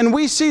life. And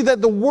we see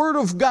that the Word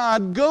of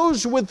God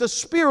goes with the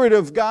Spirit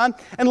of God.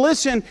 And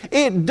listen,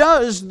 it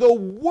does the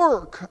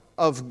work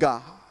of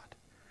God.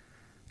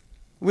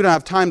 We don't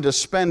have time to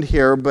spend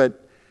here, but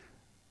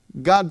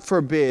God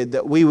forbid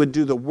that we would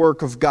do the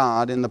work of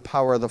God in the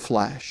power of the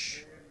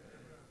flesh.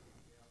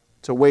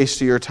 It's a waste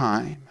of your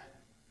time.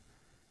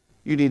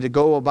 You need to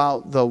go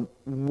about the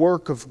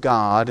work of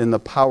God in the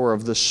power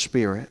of the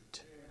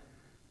Spirit,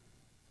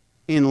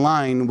 in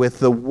line with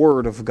the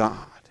Word of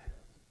God.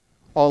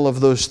 All of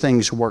those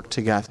things work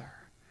together,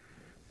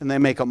 and they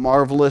make a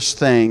marvelous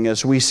thing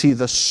as we see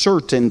the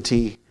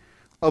certainty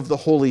of the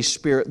Holy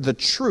Spirit, the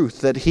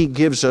truth that He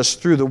gives us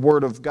through the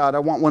Word of God. I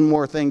want one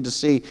more thing to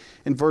see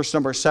in verse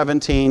number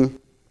 17.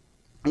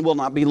 It will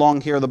not be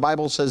long here. The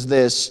Bible says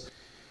this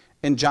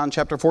in John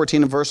chapter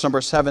 14 and verse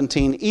number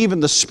 17. "Even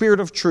the Spirit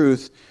of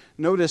truth,"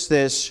 notice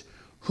this,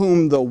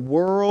 "whom the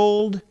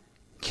world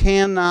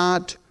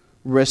cannot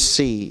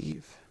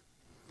receive."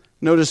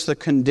 Notice the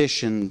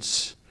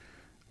conditions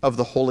of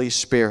the Holy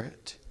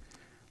Spirit.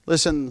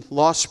 Listen,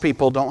 lost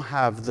people don't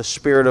have the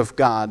Spirit of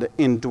God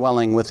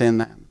indwelling within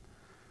them.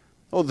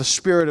 Oh, the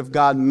Spirit of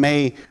God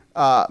may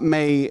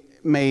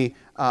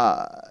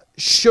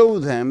show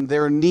them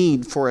their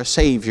need for a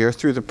Savior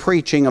through the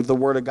preaching of the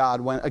Word of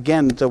God. When,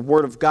 again, the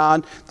Word of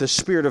God, the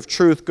Spirit of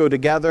truth go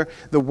together.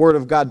 The Word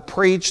of God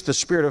preached, the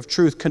Spirit of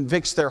truth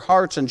convicts their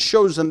hearts and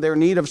shows them their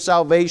need of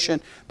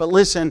salvation. But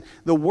listen,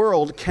 the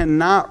world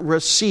cannot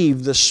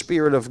receive the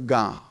Spirit of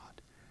God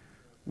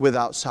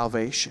without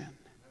salvation.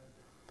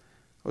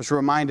 I was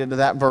reminded of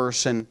that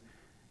verse, and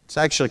it's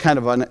actually kind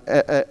of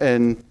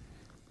a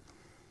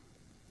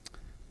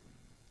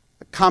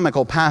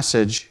comical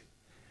passage.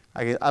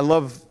 I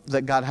love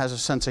that God has a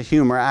sense of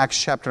humor. Acts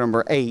chapter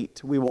number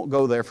 8. We won't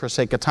go there for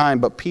sake of time,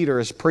 but Peter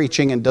is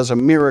preaching and does a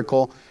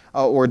miracle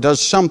or does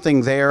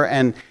something there,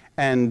 and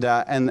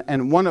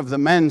one of the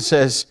men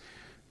says,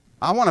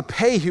 "I want to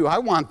pay you. I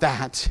want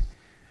that."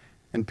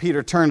 And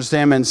Peter turns to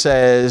him and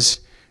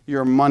says,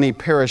 "Your money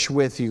perish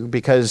with you,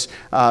 because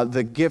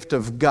the gift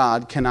of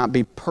God cannot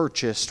be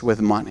purchased with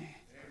money."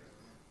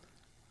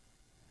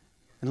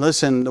 And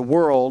listen, the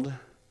world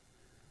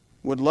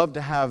would love to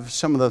have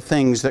some of the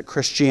things that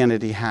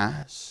Christianity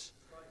has.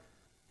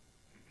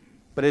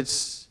 But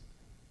it's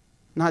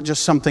not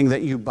just something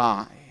that you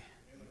buy.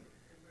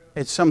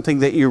 It's something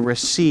that you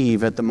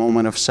receive at the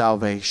moment of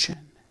salvation.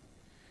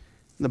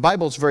 The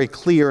Bible's very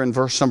clear in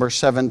verse number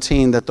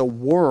 17 that the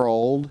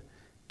world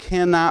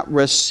cannot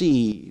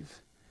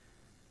receive,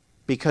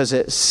 because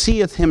it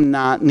seeth him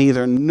not,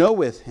 neither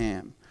knoweth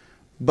him.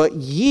 But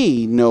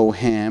ye know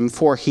him,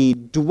 for he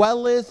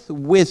dwelleth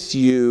with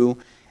you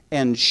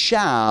and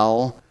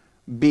shall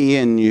be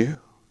in you.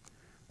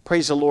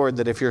 Praise the Lord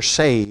that if you're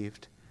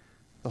saved,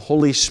 the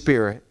Holy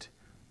Spirit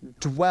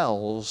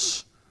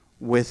dwells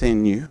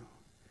within you.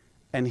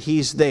 And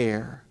He's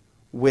there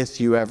with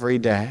you every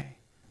day.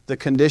 The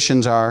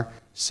conditions are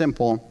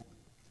simple.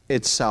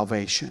 It's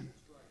salvation.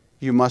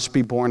 You must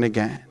be born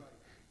again.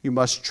 You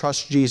must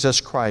trust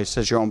Jesus Christ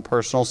as your own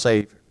personal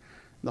Savior.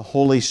 The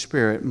Holy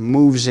Spirit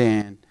moves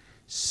in,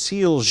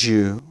 seals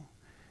you,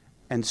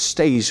 and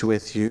stays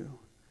with you.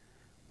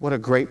 What a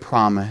great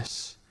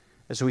promise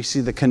as we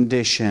see the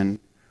condition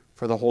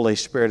for the Holy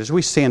Spirit. As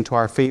we stand to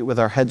our feet with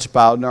our heads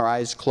bowed and our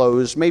eyes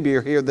closed, maybe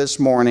you're here this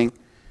morning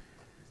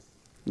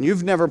and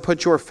you've never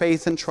put your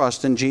faith and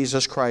trust in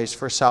Jesus Christ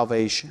for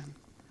salvation.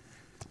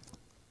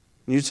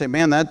 And you'd say,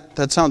 man,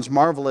 that sounds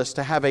marvelous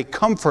to have a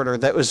comforter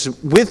that was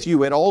with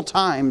you at all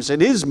times. It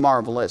is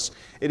marvelous.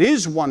 It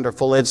is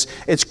wonderful. It's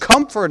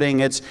comforting.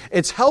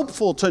 It's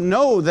helpful to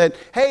know that,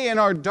 hey, in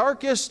our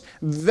darkest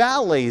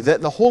valley,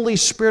 that the Holy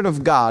Spirit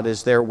of God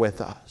is there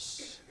with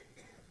us.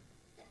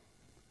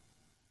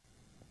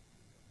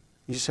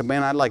 You say,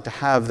 man, I'd like to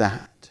have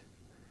that.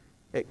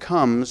 It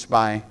comes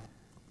by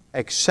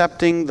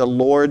accepting the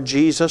Lord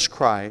Jesus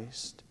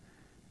Christ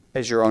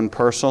as your own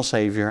personal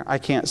Savior. I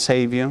can't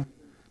save you.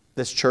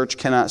 This church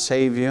cannot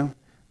save you.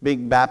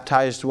 Being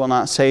baptized will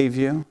not save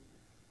you.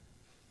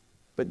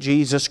 But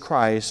Jesus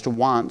Christ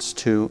wants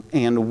to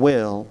and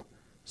will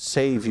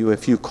save you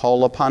if you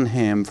call upon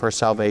Him for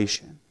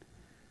salvation.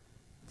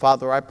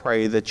 Father, I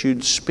pray that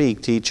You'd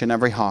speak to each and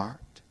every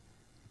heart.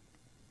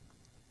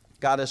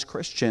 God, as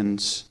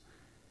Christians,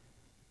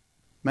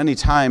 many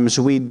times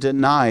we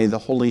deny the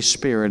Holy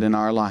Spirit in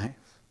our life.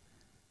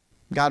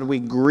 God, we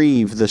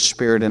grieve the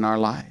Spirit in our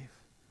life.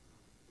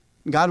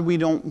 God, we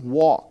don't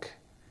walk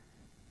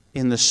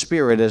in the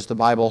Spirit, as the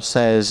Bible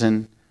says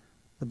in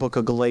the book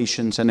of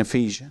Galatians and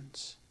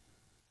Ephesians.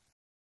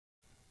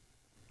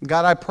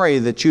 God, I pray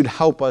that You'd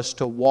help us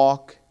to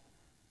walk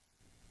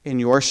in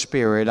Your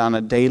Spirit on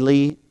a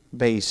daily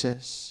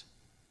basis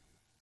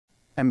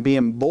and be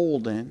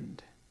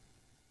emboldened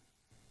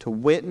to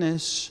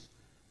witness,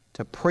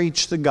 to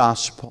preach the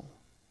gospel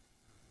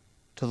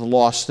to the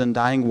lost and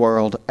dying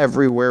world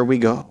everywhere we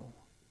go.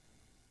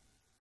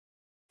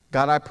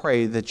 God, I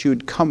pray that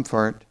You'd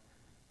comfort,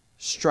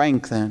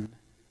 strengthen,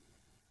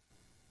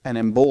 and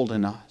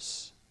embolden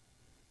us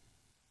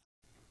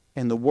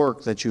in the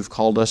work that You've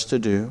called us to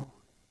do.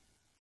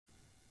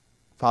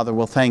 Father,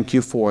 we'll thank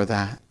You for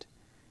that.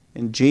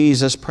 In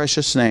Jesus'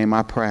 precious name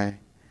I pray.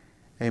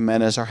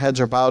 Amen. As our heads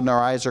are bowed and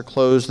our eyes are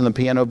closed and the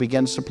piano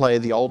begins to play,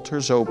 the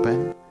altar's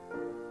open.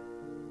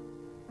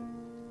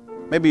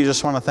 Maybe you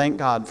just want to thank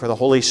God for the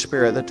Holy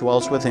Spirit that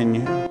dwells within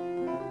you.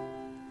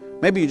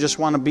 Maybe you just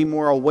want to be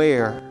more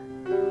aware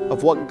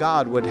of what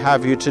God would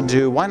have you to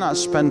do. Why not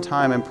spend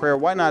time in prayer?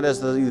 Why not, as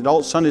the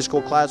adult Sunday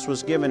school class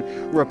was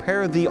given,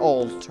 repair the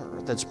altar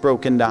that's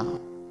broken down?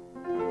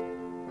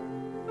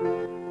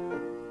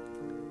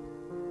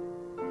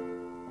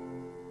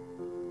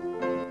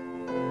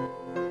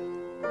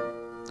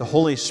 The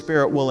Holy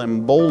Spirit will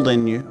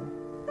embolden you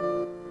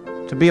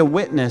to be a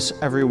witness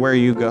everywhere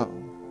you go.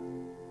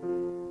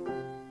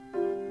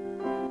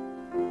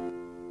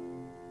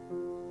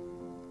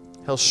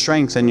 He'll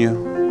strengthen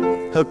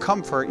you. He'll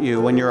comfort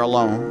you when you're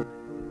alone.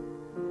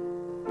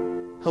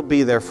 He'll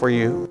be there for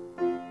you.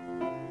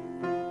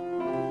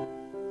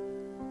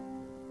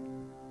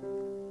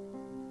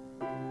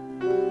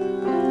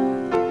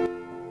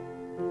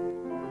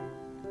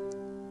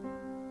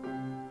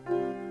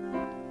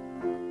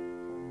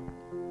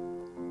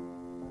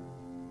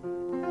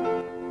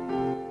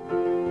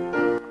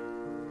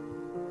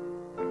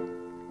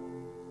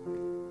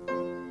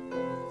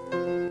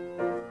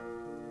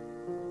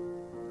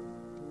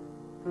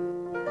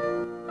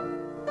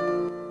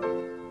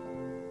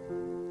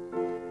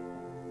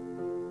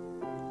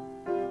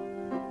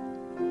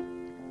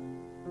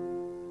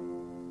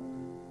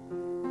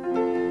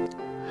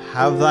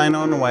 Have thine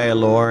own way,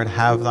 Lord.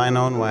 Have thine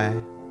own way.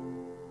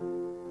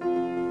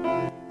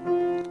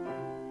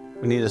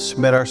 We need to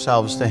submit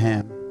ourselves to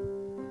Him.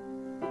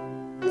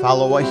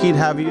 Follow what He'd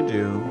have you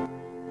do.